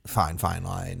very fine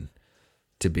line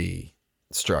to be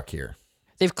struck here.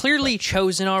 They've clearly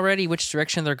chosen already which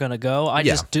direction they're going to go.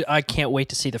 I can't wait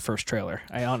to see the first trailer.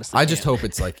 I honestly I just can't. hope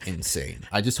it's like insane.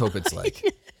 I just hope it's like,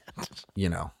 you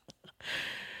know,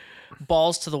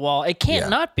 Balls to the wall. It can't Yeah.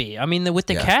 not be. I mean, with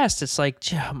the Yeah. cast, it's like,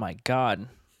 oh my God.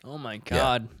 Oh my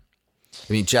God.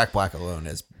 I mean, Jack Black alone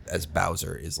as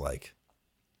Bowser is like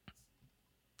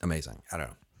amazing. I don't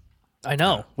know. I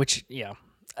know, which, yeah.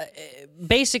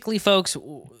 Basically, folks,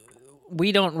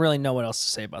 we don't really know what else to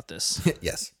say about this.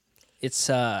 Yes. It's,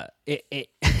 there's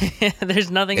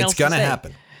nothing else It's going to to say.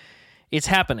 happen. It's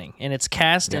happening, and it's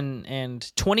cast, and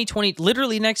 2020,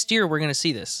 literally next year, we're going to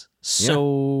see this.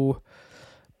 So,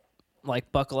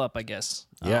 like, buckle up, I guess.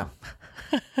 Yeah.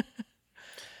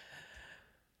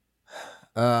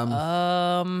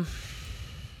 I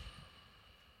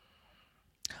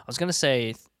was going to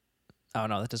say, oh,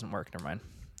 no, that doesn't work. Never mind.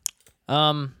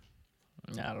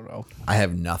 I don't know. I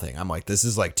have nothing. I'm like, this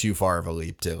is like too far of a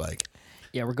leap to like,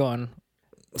 Yeah, we're going.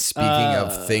 speaking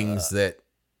of things that,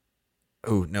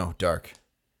 oh no, dark.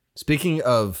 Speaking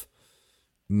of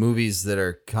movies that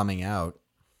are coming out.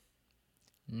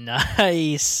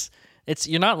 Nice.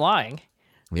 You're not lying.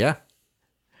 Yeah.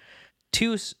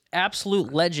 Two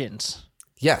absolute legends.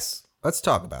 Yes. Let's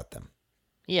talk about them.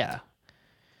 Yeah.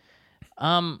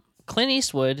 Clint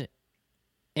Eastwood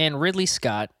and Ridley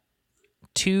Scott,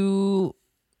 two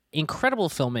incredible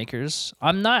filmmakers.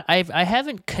 I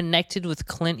haven't connected with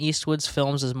Clint Eastwood's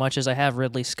films as much as I have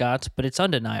Ridley Scott's, but it's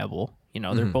undeniable. You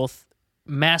know, they're both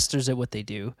masters at what they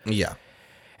do. Yeah.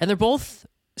 And they're both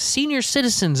senior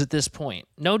citizens at this point.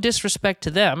 No disrespect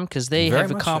to them, because they Very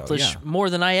have much so, accomplished yeah. more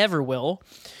than I ever will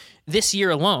this year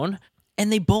alone.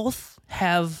 And they both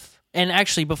have, and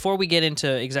actually, before we get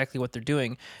into exactly what they're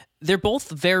doing, they're both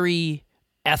very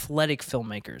athletic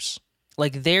filmmakers.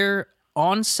 Like, they're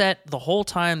on set the whole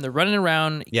time. They're running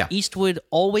around. Yeah. Eastwood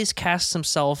always casts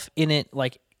himself in it,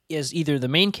 like, as either the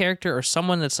main character or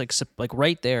someone that's like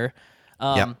right there.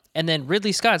 Yep. And then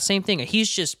Ridley Scott, same thing. He's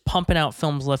just pumping out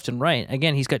films left and right.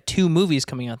 Again, he's got 2 movies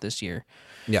coming out this year.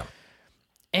 Yeah.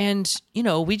 And, you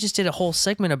know, we just did a whole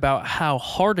segment about how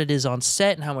hard it is on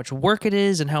set and how much work it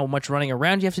is and how much running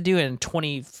around you have to do in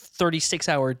 20,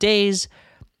 36-hour days.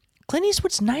 Clint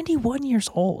Eastwood's 91 years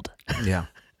old. Yeah.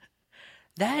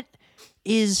 That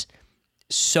is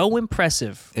so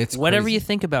impressive. It's whatever crazy. you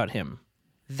think about him.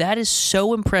 That is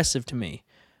so impressive to me.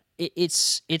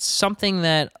 It's something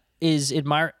that is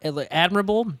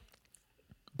admirable,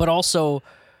 but also,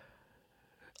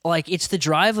 like, it's the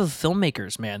drive of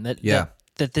filmmakers, man.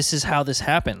 That this is how this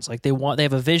happens. Like, they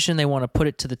have a vision, they want to put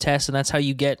it to the test, and that's how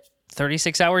you get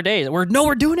 36-hour days. We're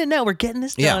doing it now. We're getting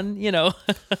this Yeah. done. You know.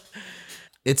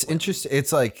 It's interesting.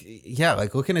 It's like, yeah,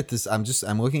 like looking at this, I'm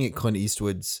looking at Clint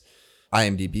Eastwood's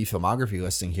IMDb filmography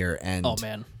listing here, and Oh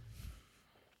man.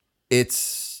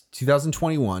 it's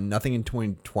 2021, nothing in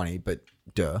 2020, but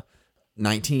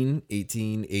 19,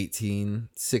 18, 18,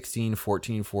 16,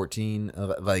 14, 14,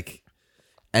 like,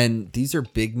 and these are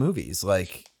big movies.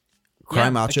 Like, Cry Yeah,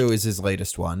 Macho is his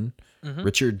latest one.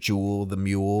 Richard Jewell, The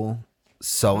Mule,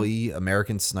 Sully,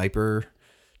 American Sniper,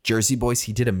 Jersey Boys.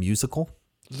 He did a musical.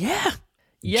 Yeah.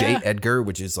 Yeah. J. Edgar,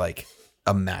 which is like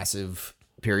a massive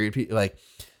period piece, like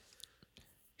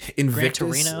Invictus,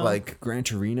 Torino. like Gran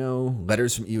Torino,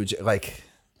 Letters from Iwo Jima, like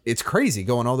it's crazy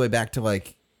going all the way back to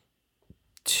like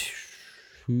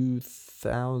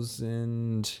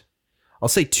 2000. I'll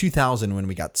say 2000 when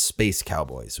we got Space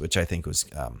Cowboys, which I think was,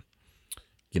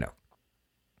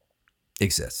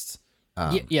 exists.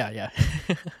 Yeah.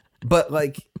 But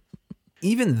like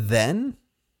even then,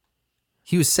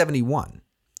 he was 71.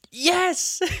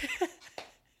 Yes.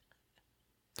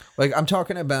 Like I'm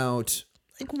talking about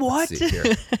Like what? let's see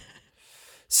here.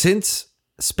 Since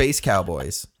Space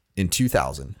Cowboys in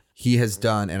 2000, he has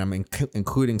done, and I'm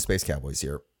including Space Cowboys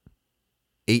here,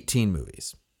 18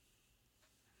 movies.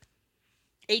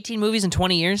 18 movies in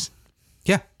 20 years?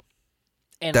 Yeah.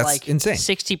 And That's like insane.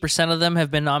 60% of them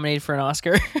have been nominated for an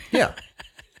Oscar. Yeah.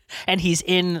 And he's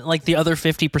in like the other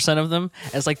 50% of them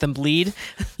as like the lead.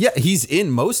 Yeah, he's in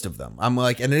most of them. I'm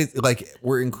like, and like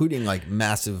we're including like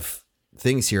massive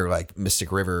things here, like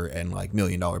Mystic River and like $1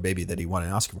 Million Baby that he won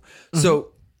an Oscar for. Mm-hmm.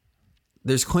 So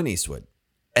there's Clint Eastwood,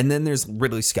 and then there's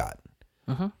Ridley Scott,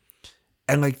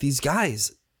 and like these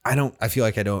guys, I feel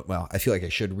like I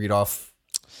should read off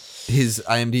his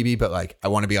IMDb, but like I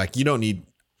want to be like, you don't need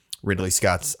Ridley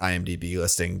Scott's IMDb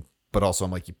listing, but also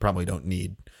I'm like, you probably don't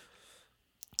need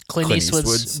Clint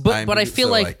Eastwood's, but I feel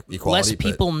like less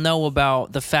people know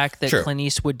about the fact that Clint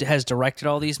Eastwood has directed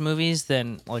all these movies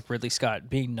than like Ridley Scott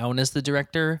being known as the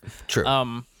director. True.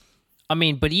 I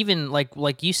mean, but even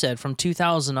like you said, from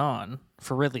 2000 on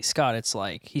for Ridley Scott, it's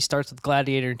like he starts with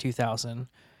Gladiator in 2000.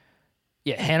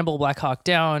 Yeah, Hannibal, Black Hawk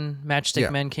Down,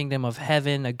 Matchstick Men, Kingdom of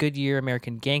Heaven, A Good Year,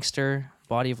 American Gangster,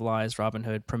 Body of Lies, Robin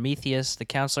Hood, Prometheus, The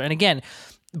Counselor. And again,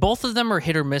 both of them are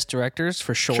hit or miss directors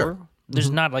for sure.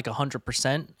 There's not like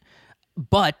 100%.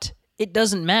 But it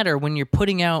doesn't matter when you're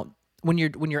putting out when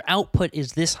your output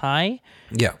is this high,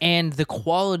 and the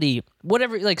quality,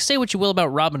 whatever. Like, say what you will about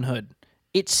Robin Hood,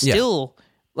 it's still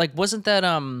like, wasn't that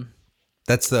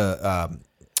That's the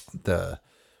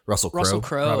Russell Crowe. Russell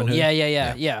Crowe,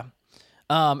 yeah.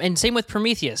 And same with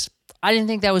Prometheus. I didn't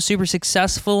think that was super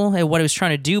successful at what it was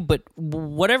trying to do, but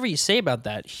whatever you say about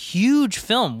that, huge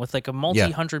film with like a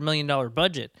multi-$100 million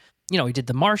budget. You know, he did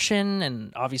The Martian,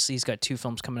 and obviously he's got 2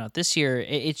 films coming out this year.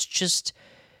 It's just,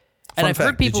 and I've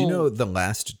heard people. Did you know The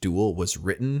Last Duel was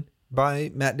written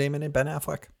by Matt Damon and Ben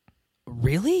Affleck?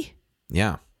 Really?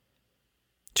 Yeah.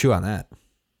 Chew on that.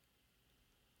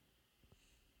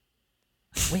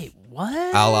 Wait,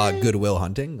 what? A la Good Will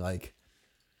Hunting, like.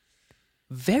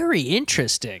 Very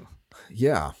interesting.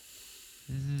 Yeah.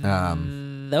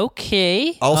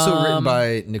 Okay. Also written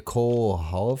by Nicole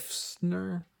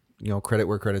Holofcener. You know, credit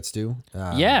where credit's due.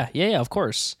 Yeah, of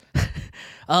course.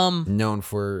 Known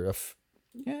for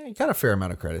got a fair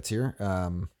amount of credits here,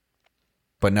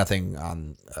 but nothing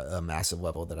on a massive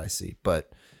level that I see.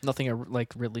 But nothing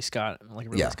like Ridley Scott,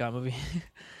 Scott movie.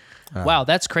 Wow,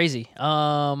 that's crazy.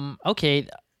 Okay,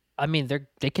 I mean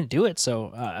they can do it,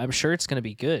 so I'm sure it's gonna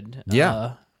be good.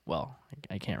 Yeah. Well,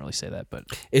 I can't really say that, but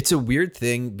it's a weird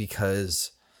thing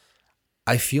because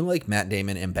I feel like Matt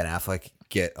Damon and Ben Affleck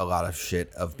get a lot of shit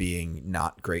of being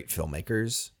not great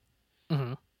filmmakers,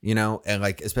 you know, and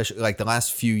like, especially like the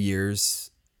last few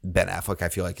years, Ben Affleck, I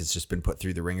feel like has just been put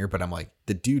through the ringer, but I'm like,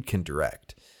 the dude can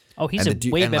direct. Oh, he's a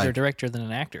way better director than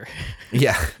an actor.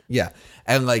 Yeah.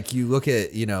 And like, you look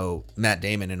at, you know, Matt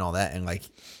Damon and all that, and like,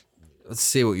 let's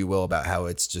say what you will about how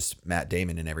it's just Matt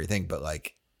Damon and everything, but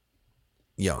like,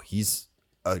 you know, he's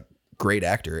a great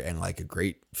actor and like a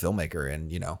great filmmaker,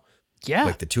 and, you know,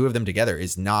 like the two of them together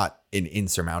is not an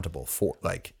insurmountable for,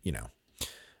 like, you know.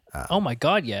 Oh my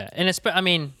God, yeah. And it's, I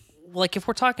mean, like if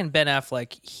we're talking Ben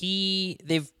Affleck,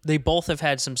 they both have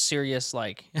had some serious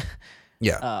like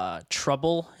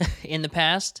trouble in the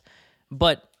past,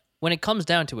 but when it comes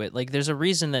down to it, like there's a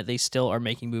reason that they still are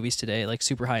making movies today, like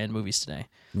super high-end movies today.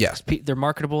 Yeah. They're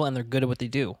marketable and they're good at what they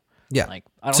do. Yeah. Like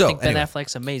I don't think Ben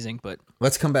Affleck's amazing, but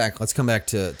let's come back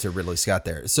to Ridley Scott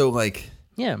there. So like,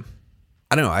 yeah.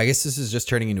 I don't know. I guess this is just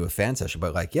turning into a fan session,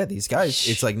 but like, yeah, these guys,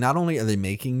 it's like, not only are they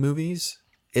making movies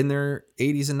in their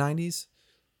 80s and 90s,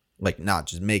 like not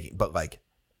just making, but like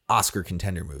Oscar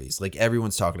contender movies. Like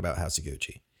everyone's talking about House of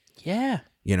Gucci. Yeah.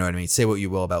 You know what I mean? Say what you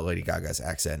will about Lady Gaga's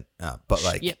accent, but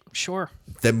like, yeah, sure.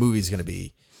 That movie's going to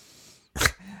be,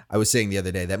 I was saying the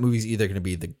other day, that movie's either going to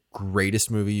be the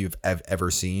greatest movie you've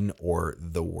ever seen or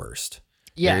the worst.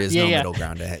 Yeah. There is no middle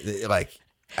ground. Like,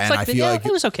 and I feel like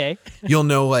it was okay. You'll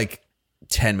know like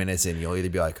 10 minutes in, you'll either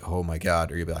be like, oh my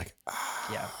God, or you'll be like,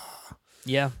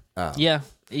 yeah.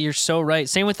 You're so right.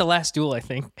 Same with The Last Duel, I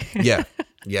think. Yeah.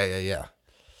 You're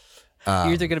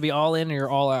either going to be all in or you're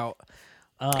all out.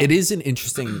 It is an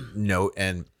interesting note,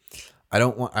 and I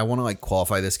want to like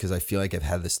qualify this because I feel like I've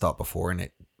had this thought before and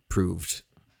it proved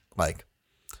like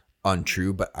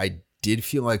untrue, but I did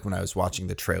feel like when I was watching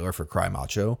the trailer for Cry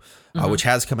Macho, which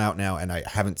has come out now and I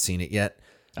haven't seen it yet.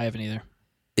 I haven't either.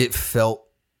 It felt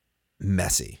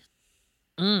messy.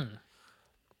 You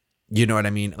know what I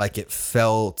mean? Like it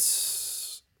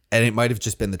felt, and it might have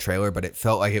just been the trailer, but it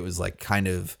felt like it was like kind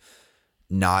of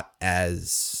not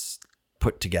as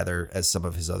put together as some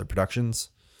of his other productions.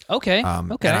 Okay.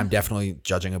 And I'm definitely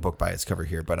judging a book by its cover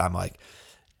here, but I'm like,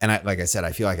 and like I said,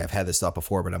 I feel like I've had this thought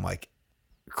before, but I'm like,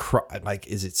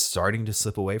 is it starting to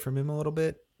slip away from him a little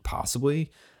bit?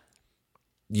 Possibly.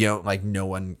 Like no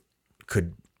one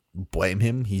could blame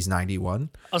him. He's 91.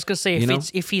 I was gonna say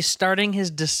if he's starting his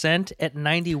descent at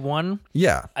 91,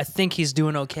 yeah, I think he's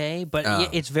doing okay. But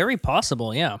it's very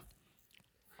possible. Yeah,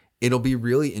 it'll be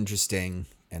really interesting.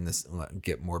 And this,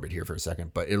 get morbid here for a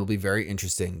second, but it'll be very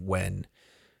interesting when,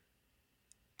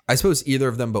 I suppose either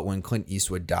of them, but when Clint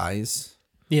Eastwood dies,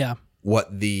 yeah,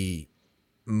 what the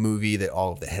movie that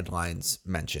all of the headlines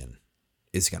mention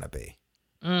is gonna be.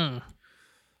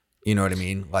 You know what I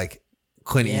mean? Like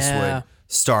Clint Eastwood,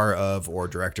 star of or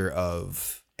director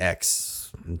of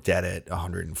X, dead at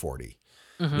 140.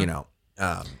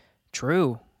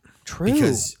 True.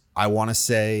 Because I want to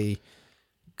say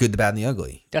Good, the Bad, and the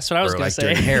Ugly. That's what I was going to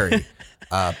say. Dirty Harry,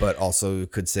 but also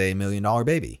could say $1 Million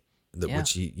Baby,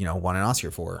 which he won an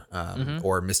Oscar for,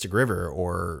 or Mystic River,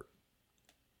 or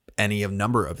any of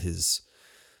number of his.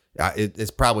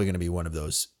 It's probably going to be one of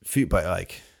those few, but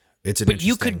like. But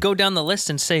you could go down the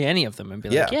list and say any of them and be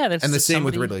like, yeah, that's and the same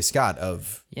with Ridley Scott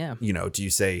of, yeah. Do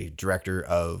you say director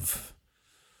of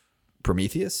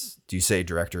Prometheus? Do you say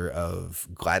director of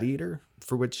Gladiator,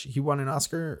 for which he won an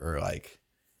Oscar, or like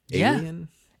Alien?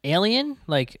 Yeah. Alien?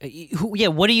 Like,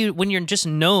 what do you, when you're just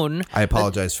known? I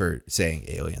apologize for saying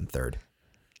Alien third.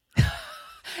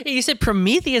 You said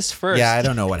Prometheus first. Yeah, I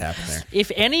don't know what happened there.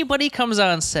 If anybody comes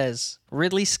out and says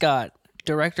Ridley Scott,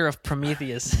 director of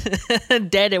Prometheus,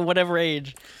 dead at whatever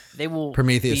age, they will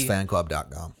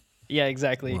PrometheusFanClub.com. Yeah,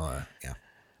 exactly. Yeah.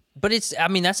 But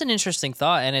that's an interesting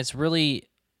thought, and it's really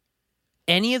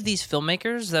any of these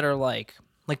filmmakers that are like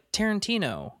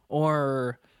Tarantino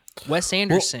or Wes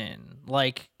Anderson,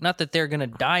 like, not that they're gonna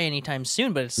die anytime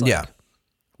soon, but it's like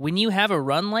when you have a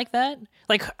run like that,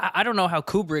 like I don't know how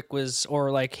Kubrick was, or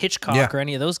like Hitchcock or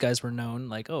any of those guys were known,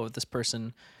 like, oh, this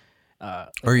person.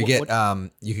 Or you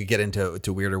you could get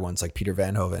into weirder ones like Peter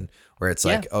Van Hoven, where it's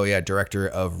like, director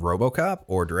of RoboCop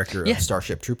or director of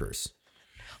Starship Troopers.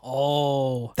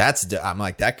 Oh, I'm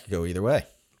like, that could go either way.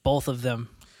 Both of them,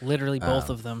 literally both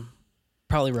of them.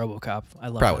 Probably RoboCop. I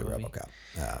love probably that movie.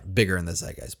 RoboCop. Bigger in the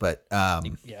zeitgeist, but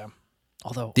yeah.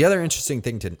 Although the other interesting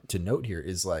thing to note here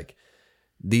is like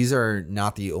these are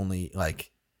not the only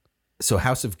so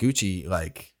House of Gucci,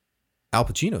 like Al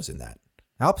Pacino's in that.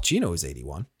 Al Pacino is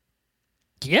 81.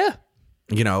 Yeah.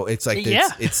 It's like,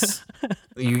 it's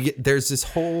there's this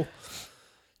whole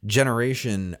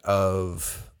generation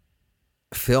of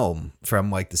film from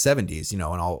like the 70s, and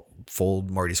I'll fold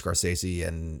Marty Scorsese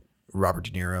and Robert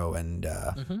De Niro and,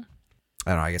 I don't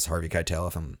know, I guess Harvey Keitel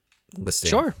if I'm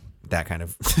listing that kind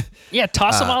of. Yeah.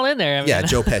 Toss them all in there.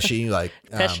 Joe Pesci, like,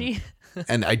 Pesci.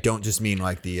 And I don't just mean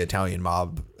like the Italian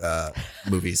mob,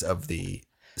 movies of the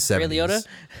 70s.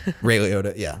 Ray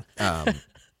Liotta. Yeah.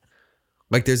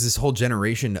 Like there's this whole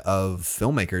generation of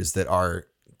filmmakers that are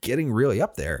getting really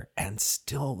up there and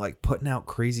still like putting out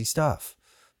crazy stuff.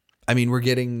 I mean, we're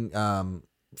getting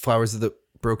Flowers of the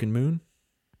Broken Moon.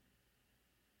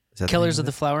 Killers of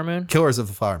the Flower Moon. Killers of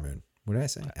the Flower Moon. What did I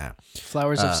say?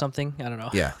 Flowers of something. I don't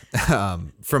know. Yeah.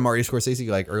 From Marty Scorsese,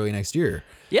 like early next year.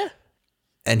 Yeah.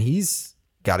 And he's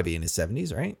got to be in his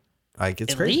 70s, right? Like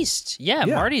it's crazy. At least. Yeah.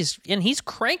 Marty's, and he's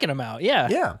cranking them out. Yeah.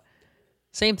 Yeah.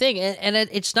 Same thing. And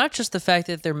it's not just the fact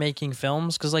that they're making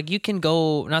films, because like you can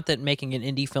go, not that making an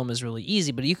indie film is really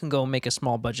easy, but you can go make a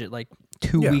small budget, like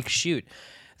 2-week shoot.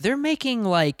 They're making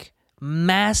like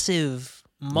massive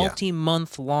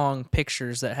multi-month long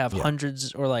pictures that have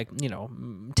hundreds or like,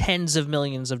 tens of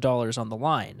millions of dollars on the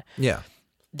line. Yeah.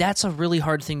 That's a really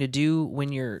hard thing to do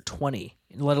when you're 20,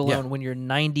 let alone when you're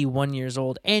 91 years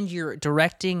old and you're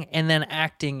directing and then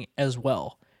acting as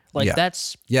well. Like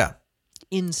that's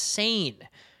insane.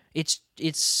 It's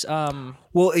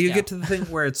well, you get to the thing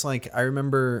where it's like, I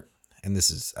remember, and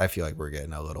I feel like we're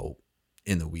getting a little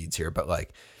in the weeds here, but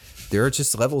like there are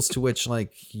just levels to which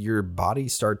like your body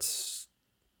starts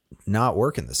not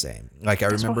working the same. Like I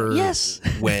remember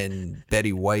when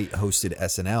Betty White hosted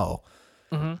SNL,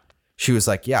 she was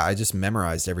like, I just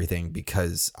memorized everything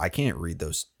because I can't read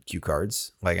those cue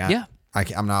cards. Like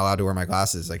I'm not allowed to wear my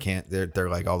glasses. I can't, they're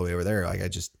like all the way over there. Like I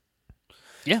just,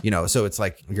 so it's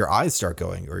like your eyes start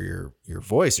going, or your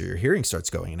voice or your hearing starts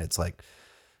going. And it's like,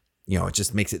 it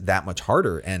just makes it that much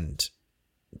harder. And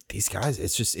these guys,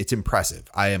 it's impressive.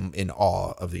 I am in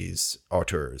awe of these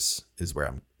auteurs is where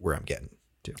I'm getting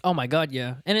to. Oh my God.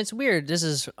 Yeah. And it's weird. This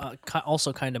is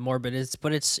also kind of morbid.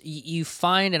 But you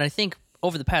find, and I think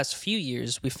over the past few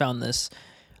years, we found this,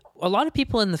 a lot of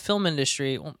people in the film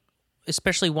industry,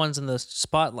 especially ones in the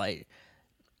spotlight,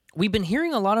 we've been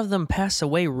hearing a lot of them pass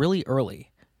away really early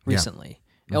recently,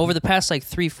 over the past like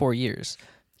 3-4 years.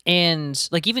 And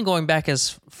like even going back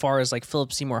as far as like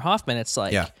Philip Seymour Hoffman, it's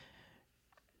like Yeah.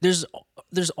 there's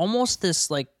almost this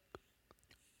like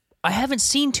I haven't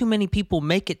seen too many people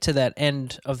make it to that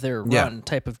end of their Yeah. run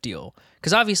type of deal.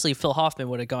 Because obviously Phil Hoffman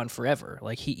would have gone forever.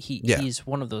 Like Yeah. he's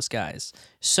one of those guys.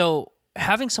 So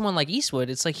having someone like Eastwood,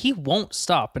 it's like he won't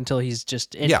stop until he's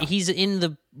just and Yeah. he's in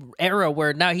the era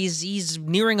where now he's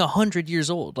nearing 100 years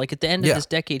old. Like at the end of Yeah. this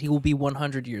decade, he will be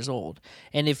 100 years old.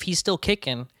 And if he's still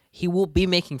kicking, he will be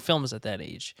making films at that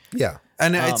age. Yeah.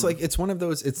 And it's like, it's one of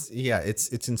those, it's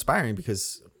inspiring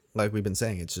because like we've been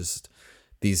saying, it's just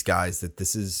these guys that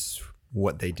this is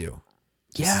what they do.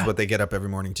 This is what they get up every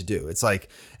morning to do. It's like,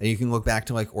 and you can look back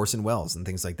to like Orson Welles and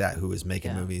things like that, who was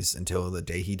making movies until the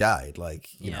day he died, like,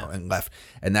 you know, and left.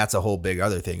 And that's a whole big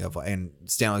other thing of, and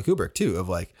Stanley Kubrick too, of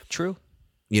like, True.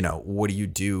 you know, what do you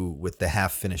do with the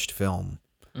half finished film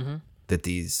that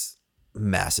these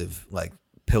massive like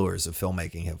pillars of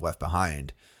filmmaking have left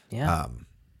behind? Yeah.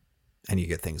 And you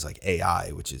get things like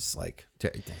AI, which is like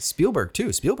Spielberg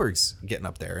too. Spielberg's getting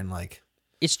up there and like,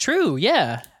 It's true,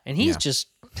 yeah. And he's just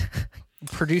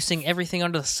producing everything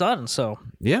under the sun, so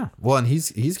yeah. Well, and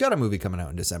he's got a movie coming out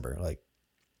in December, like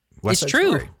West it's Side true.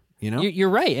 Story, you know? You're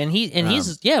right. And he's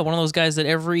one of those guys that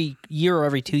every year or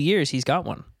every 2 years he's got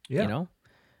one. Yeah. You know?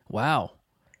 Wow.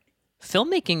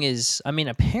 Filmmaking is, I mean,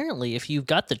 apparently if you've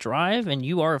got the drive and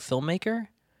you are a filmmaker,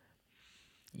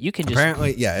 you can just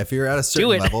Apparently, yeah, if you're at a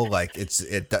certain it. level, like it's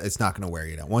not going to wear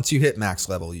you down. Once you hit max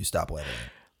level, you stop leveling.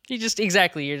 you're just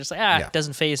like, it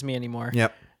doesn't faze me anymore.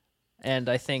 Yep. And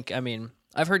I think, I mean,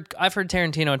 I've heard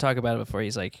Tarantino talk about it before.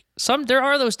 He's like, there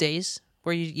are those days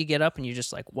where you get up and you're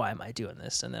just like, why am I doing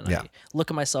this? And then I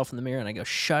look at myself in the mirror and I go,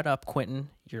 shut up, Quentin.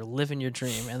 You're living your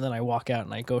dream. And then I walk out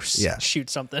and I go shoot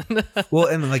something. Well,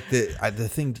 and like the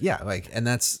thing, like, and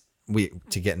that's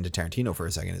to get into Tarantino for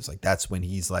a second. It's like, that's when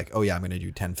he's like, oh yeah, I'm going to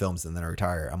do 10 films and then I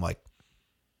retire. I'm like,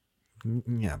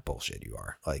 yeah, bullshit. You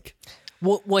are like,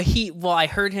 Well, I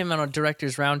heard him on a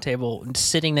director's roundtable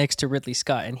sitting next to Ridley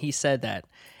Scott, and he said that.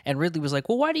 And Ridley was like,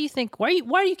 well, why do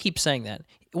you keep saying that?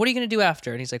 What are you going to do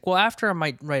after? And he's like, well, after I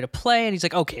might write a play. And he's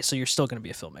like, okay, so you're still going to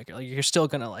be a filmmaker. Like, you're still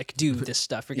going to like do this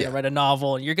stuff. You're going to write a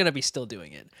novel and you're going to be still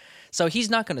doing it. So he's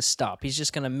not going to stop. He's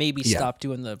just going to maybe stop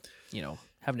doing the, you know,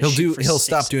 having to shoot for he'll 6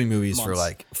 stop doing movies for months.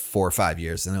 like 4 or 5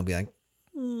 years and he'll be like,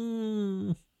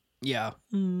 Yeah.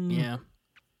 Yeah.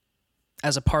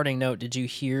 As a parting note, did you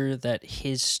hear that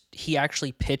he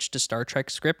actually pitched a Star Trek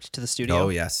script to the studio? oh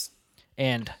yes.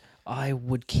 And I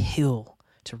would kill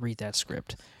to read that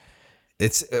script.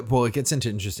 It gets into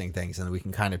interesting things and we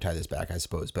can kind of tie this back, I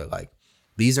suppose, but like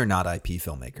these are not IP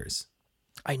filmmakers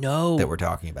I know. that we're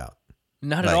talking about.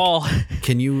 Not like, at all.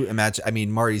 Can you imagine? I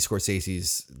mean, Marty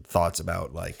Scorsese's thoughts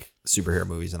about like superhero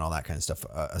movies and all that kind of stuff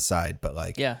aside, but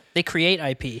like, Yeah, they create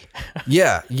IP.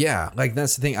 yeah. Like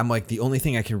that's the thing. I'm like, the only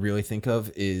thing I can really think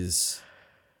of is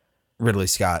Ridley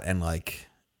Scott and like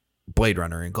Blade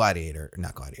Runner and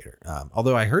not Gladiator.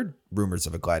 Although I heard rumors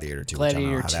of a Gladiator 2, which I don't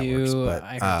know Gladiator how that works, 2, but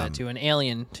I heard that too. An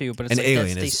Alien too, but it's an like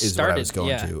Alien they is started, what I was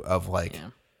going to of like,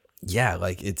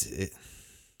 like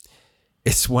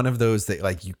it's one of those that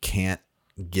like you can't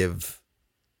give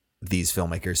these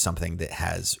filmmakers something that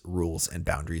has rules and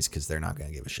boundaries because they're not going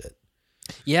to give a shit.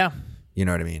 Yeah. You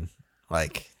know what I mean?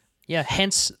 Like, yeah.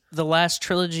 Hence the last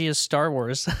trilogy of Star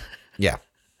Wars. yeah,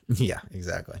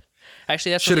 exactly.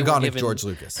 Actually, that's Should have gone with with George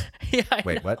Lucas. Yeah.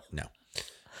 Wait, what? No.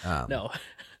 No.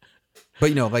 But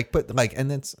you know,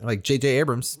 and it's like J.J.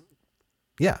 Abrams.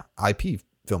 Yeah, IP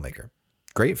filmmaker,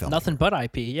 great filmmaker. Nothing but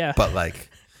IP. Yeah. But like,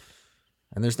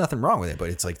 and there's nothing wrong with it. But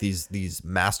it's like these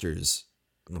masters.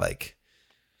 Like,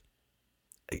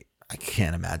 I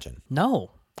can't imagine.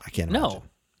 No. I can't imagine. No.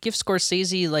 Give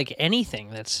Scorsese like anything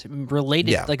that's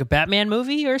related, Yeah. like a Batman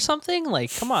movie or something.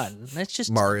 Like, come on, that's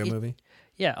just Mario movie.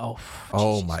 Yeah.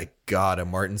 Oh my God, a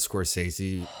Martin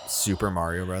Scorsese Super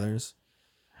Mario Brothers.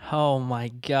 Oh my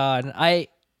God. I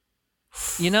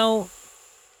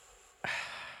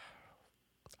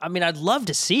mean, I'd love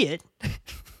to see it.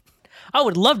 I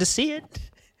would love to see it.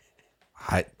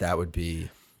 That would be.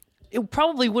 It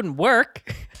probably wouldn't work.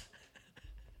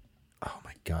 Oh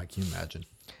my God, can you imagine?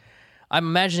 I'm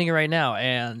imagining it right now,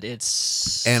 and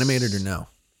it's Animated or no?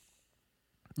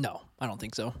 No, I don't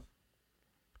think so.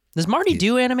 Does Marty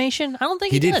do animation? I don't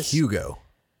think he did does. Hugo.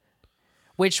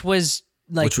 Which was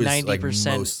like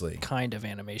 90% mostly kind of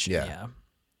animation. Yeah.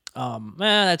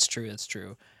 That's true. That's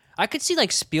true. I could see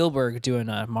like Spielberg doing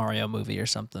a Mario movie or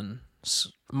something.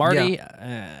 Marty.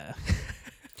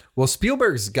 Well,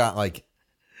 Spielberg's got like,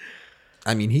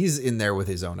 I mean, he's in there with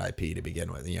his own IP to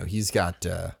begin with. You know, he's got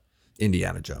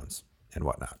Indiana Jones and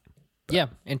whatnot. Yeah,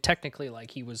 and technically,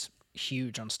 like he was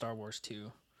huge on Star Wars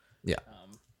too. Yeah.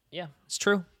 Yeah, it's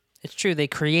true. It's true. They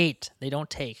create, they don't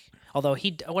take. Although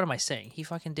what am I saying? He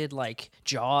fucking did like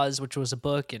Jaws, which was a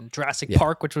book, and Jurassic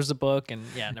Park, which was a book, and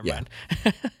never mind.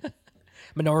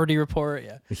 Minority Report,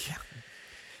 yeah.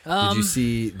 Did you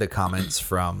see the comments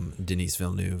from Denis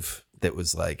Villeneuve that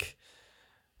was like,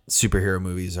 superhero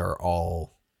movies are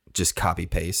all just copy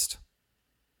paste?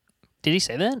 Did he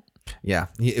say that? Yeah,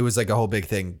 it was like a whole big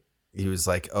thing. He was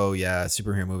like, oh yeah,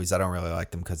 superhero movies, I don't really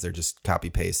like them because they're just copy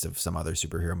paste of some other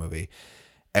superhero movie.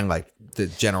 And like the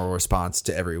general response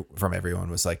to from everyone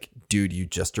was like, dude, you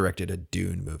just directed a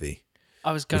Dune movie.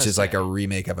 Which is like a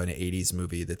remake of an 80s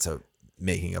movie that's a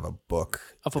making of a book.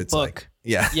 Like,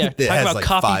 yeah. Yeah. Talking about like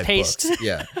copy paste.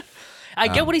 Yeah. I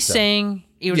get what he's saying.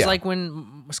 It was like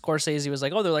when Scorsese was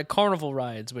like, oh, they're like carnival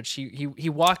rides, which he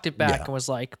walked it back and was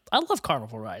like, I love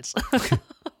carnival rides.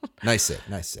 Nice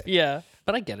say. Yeah.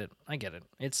 But I get it.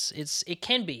 It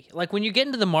can be like when you get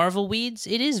into the Marvel weeds,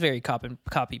 it is very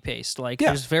copy paste. Like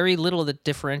there's very little that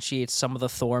differentiates some of the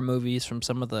Thor movies from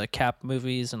some of the Cap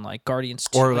movies and like Guardians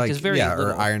 2. Or like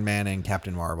or Iron Man and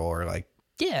Captain Marvel, or like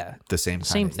the same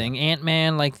thing.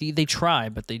 Ant-Man, like they try,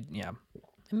 but it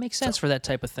makes sense for that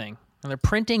type of thing. And they're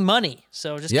printing money,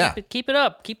 so just keep it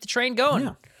up, keep the train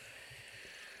going.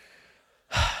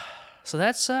 Yeah. So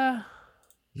that's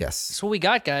That's what we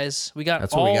got, guys. We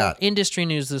got industry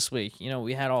news this week.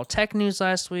 We had all tech news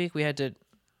last week. We had to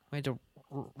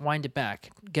wind it back,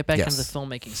 get back into the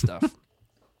filmmaking stuff.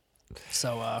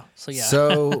 So yeah.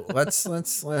 So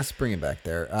let's bring it back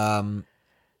there.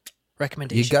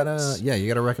 Recommendations. You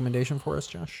got a recommendation for us,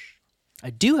 Josh? I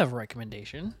do have a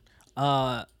recommendation.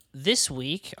 This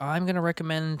week, I'm going to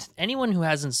recommend anyone who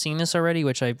hasn't seen this already,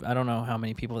 which I don't know how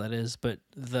many people that is, but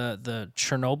the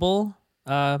Chernobyl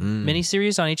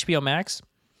miniseries on HBO Max.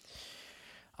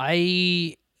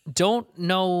 I don't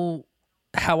know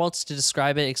how else to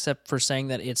describe it except for saying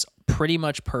that it's pretty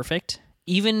much perfect.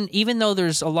 Even though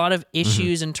there's a lot of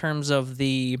issues in terms of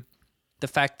the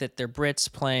fact that they're Brits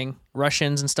playing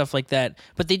Russians and stuff like that,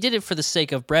 but they did it for the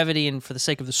sake of brevity and for the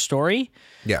sake of the story.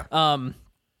 Yeah.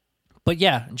 But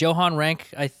yeah, Johan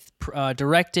Renck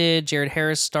directed. Jared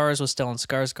Harris stars with Stellan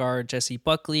Skarsgård, Jesse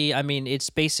Buckley. I mean,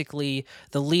 it's basically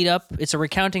the lead up. It's a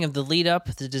recounting of the lead up,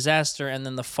 the disaster, and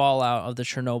then the fallout of the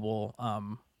Chernobyl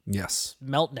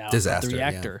meltdown of the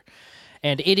reactor. Yeah.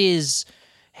 And it is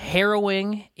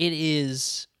harrowing. It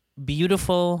is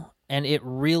beautiful, and it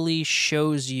really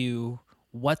shows you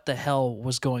what the hell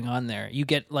was going on there. You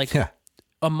get like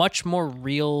a much more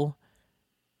real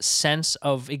sense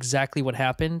of exactly what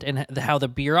happened and how the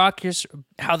bureaucracy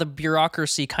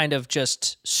kind of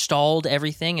just stalled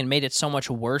everything and made it so much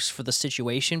worse for the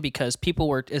situation because people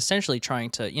were essentially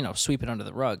trying to, sweep it under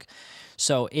the rug.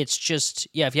 So it's just,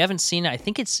 if you haven't seen it, I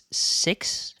think it's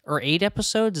 6 or 8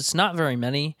 episodes. It's not very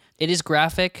many. It is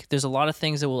graphic. There's a lot of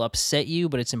things that will upset you,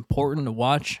 but it's important to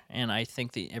watch, and I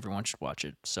think that everyone should watch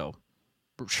it. So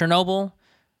Chernobyl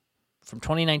from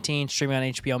 2019, streaming on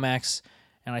HBO Max.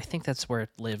 And I think that's where it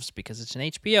lives because it's an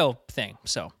HBO thing.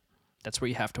 So that's where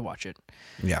you have to watch it.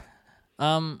 Yeah.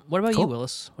 What about you,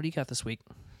 Willis? What do you got this week?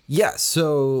 Yeah.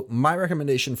 So my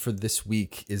recommendation for this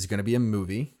week is going to be a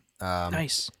movie.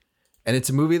 Nice. And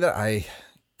it's a movie that I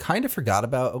kind of forgot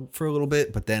about for a little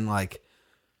bit, but then like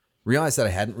realized that I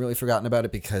hadn't really forgotten about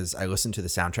it because I listened to the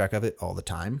soundtrack of it all the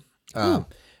time. And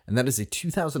that is a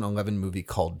 2011 movie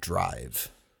called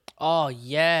Drive. Oh,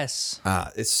 yes.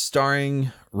 It's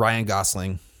starring Ryan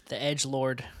Gosling. The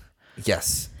edgelord.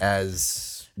 Yes,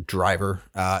 as Driver.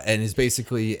 And is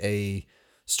basically a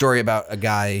story about a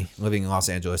guy living in Los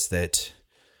Angeles that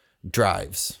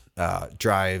drives.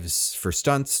 Drives for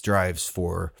stunts, drives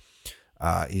for...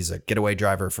 he's a getaway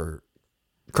driver for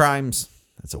crimes.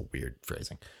 That's a weird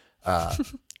phrasing.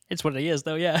 It's what it is,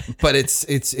 though, yeah. But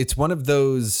it's one of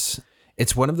those...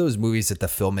 It's one of those movies that the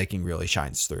filmmaking really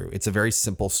shines through. It's a very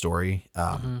simple story,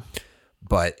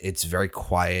 but it's very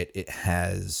quiet. It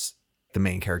has the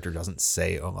main character doesn't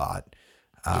say a lot,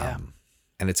 and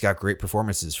it's got great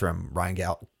performances from Ryan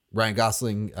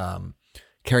Gosling.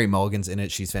 Carey Mulligan's in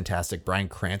it; she's fantastic. Bryan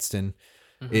Cranston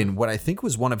in what I think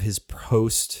was one of his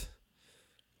post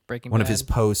Breaking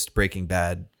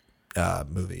Bad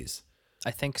movies.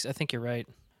 I think you're right.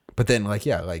 But then, I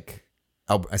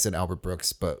said Albert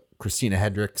Brooks, but Christina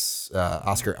Hendricks,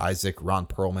 Oscar Isaac, Ron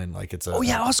Perlman,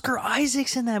 Oscar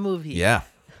Isaac's in that movie. Yeah,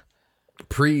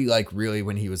 really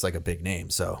when he was like a big name.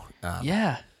 So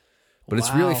but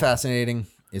it's really fascinating.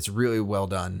 It's really well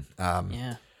done.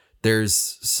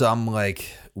 There's some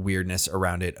like weirdness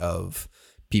around it of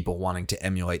people wanting to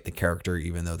emulate the character,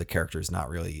 even though the character is not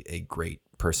really a great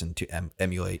person to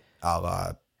emulate, a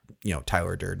la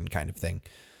Tyler Durden kind of thing.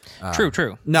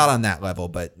 True. Not on that level,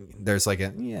 but there's like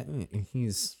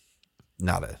he's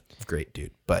not a great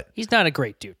dude, but He's not a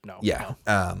great dude. No. yeah.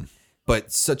 No.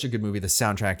 But such a good movie. The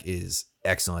soundtrack is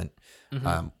excellent.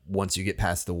 Once you get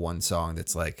past the one song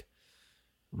that's like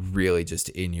really just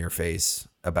in your face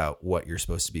about what you're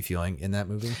supposed to be feeling in that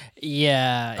movie.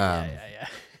 Yeah.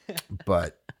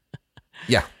 But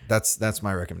yeah, that's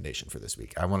my recommendation for this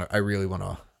week. I really want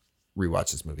to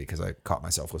rewatch this movie because I caught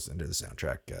myself listening to the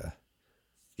soundtrack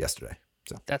yesterday.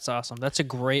 So That's awesome. That's a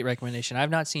great recommendation. I've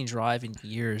not seen Drive in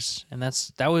years, and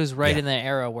that was right in the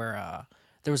era where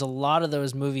there was a lot of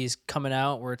those movies coming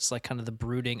out where it's like kind of the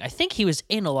brooding. I think he was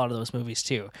in a lot of those movies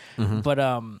too.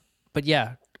 But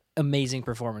yeah, amazing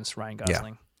performance, Ryan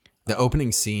Gosling. The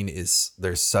opening scene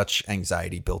there's such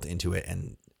anxiety built into it,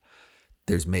 and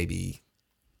there's maybe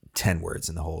 10 words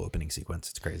in the whole opening sequence.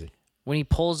 It's crazy. When he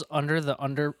pulls under the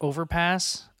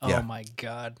overpass, Yeah. oh my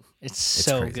God, it's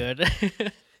so crazy.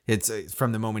 good. It's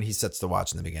from the moment he sets the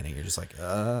watch in the beginning, you're just like,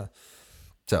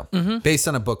 So, based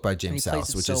on a book by James plays South,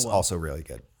 it which so is well. also really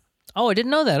good. Oh, I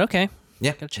didn't know that. Okay.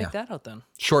 Yeah. Gotta check that out then.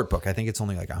 Short book. I think it's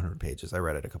only like 100 pages. I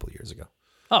read it a couple of years ago.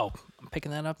 Oh, I'm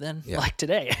picking that up then, Yeah. like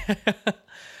today.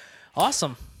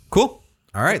 Awesome. Cool.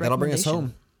 All right. That'll bring us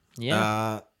home.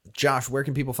 Yeah. Josh, where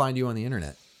can people find you on the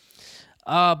internet?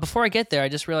 Before I get there, I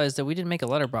just realized that we didn't make a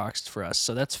letterboxd for us,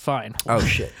 so that's fine. Oh,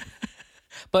 shit.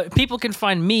 But people can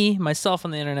find myself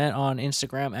on the internet on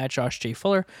Instagram at Josh J.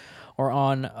 Fuller or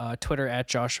on Twitter at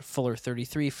Josh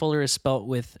Fuller33. Fuller is spelt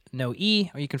with no E,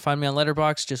 or you can find me on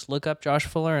Letterboxd. Just look up Josh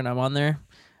Fuller and I'm on there.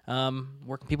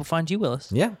 Where can people find you,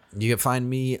 Willis? Yeah. You can find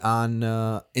me on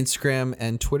Instagram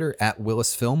and Twitter at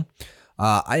Willis Film.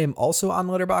 I am also on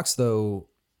Letterboxd, though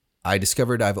I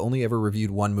discovered I've only ever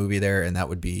reviewed one movie there, and that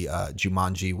would be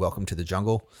Jumanji: Welcome to the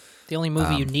Jungle. The only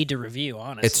movie you need to review,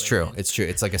 honestly. It's true. It's true.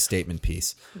 It's like a statement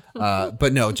piece.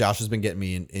 But no, Josh has been getting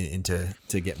me into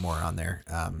to get more on there.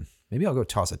 Maybe I'll go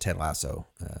toss a Ted Lasso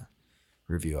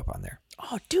review up on there.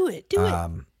 Oh, do it.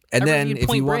 And I then reviewed if you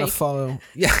Point want to Break. follow,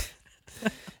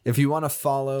 if you want to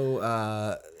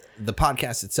follow the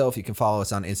podcast itself, you can follow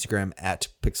us on Instagram at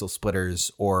Pixel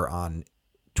Splitters or on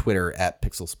Twitter at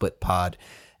Pixel Split Pod.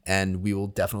 And we will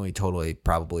definitely, totally,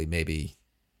 probably, maybe,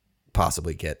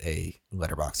 possibly get a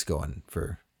letterbox going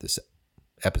for this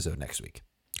episode next week.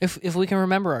 If we can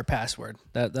remember our password,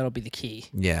 that'll be the key.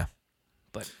 Yeah.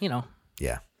 But,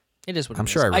 Yeah. it is what I'm it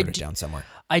sure is. I wrote it down somewhere.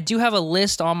 I do have a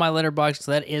list on my Letterboxd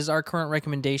that is our current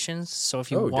recommendations. So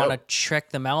if you want to check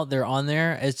them out, they're on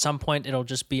there. At some point, it'll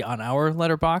just be on our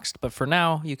Letterboxd. But for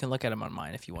now, you can look at them on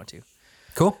mine if you want to.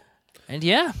 Cool. And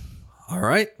yeah, All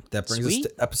right. That brings Sweet.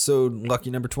 us to episode lucky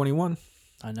number 21.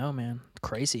 I know, man.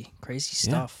 Crazy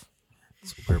stuff.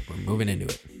 So we're moving into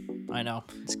it. I know.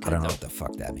 It's good, I don't know though. what the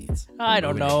fuck that means. I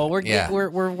don't know. Yeah.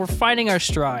 We're finding our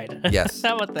stride. Yes.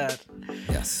 How about that?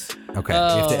 Yes. Okay. We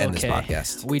have to end this Okay.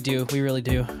 podcast. We do. We really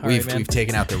do. All We've right, man.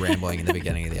 taken out the rambling in the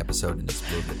beginning of the episode and just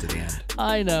moved it to the end.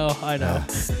 I know. Yeah.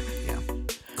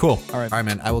 Cool. All right. All right,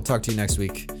 man. I will talk to you next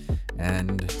week.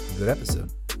 And good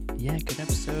episode. Yeah, good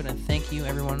episode. And thank you,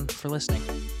 everyone, for listening.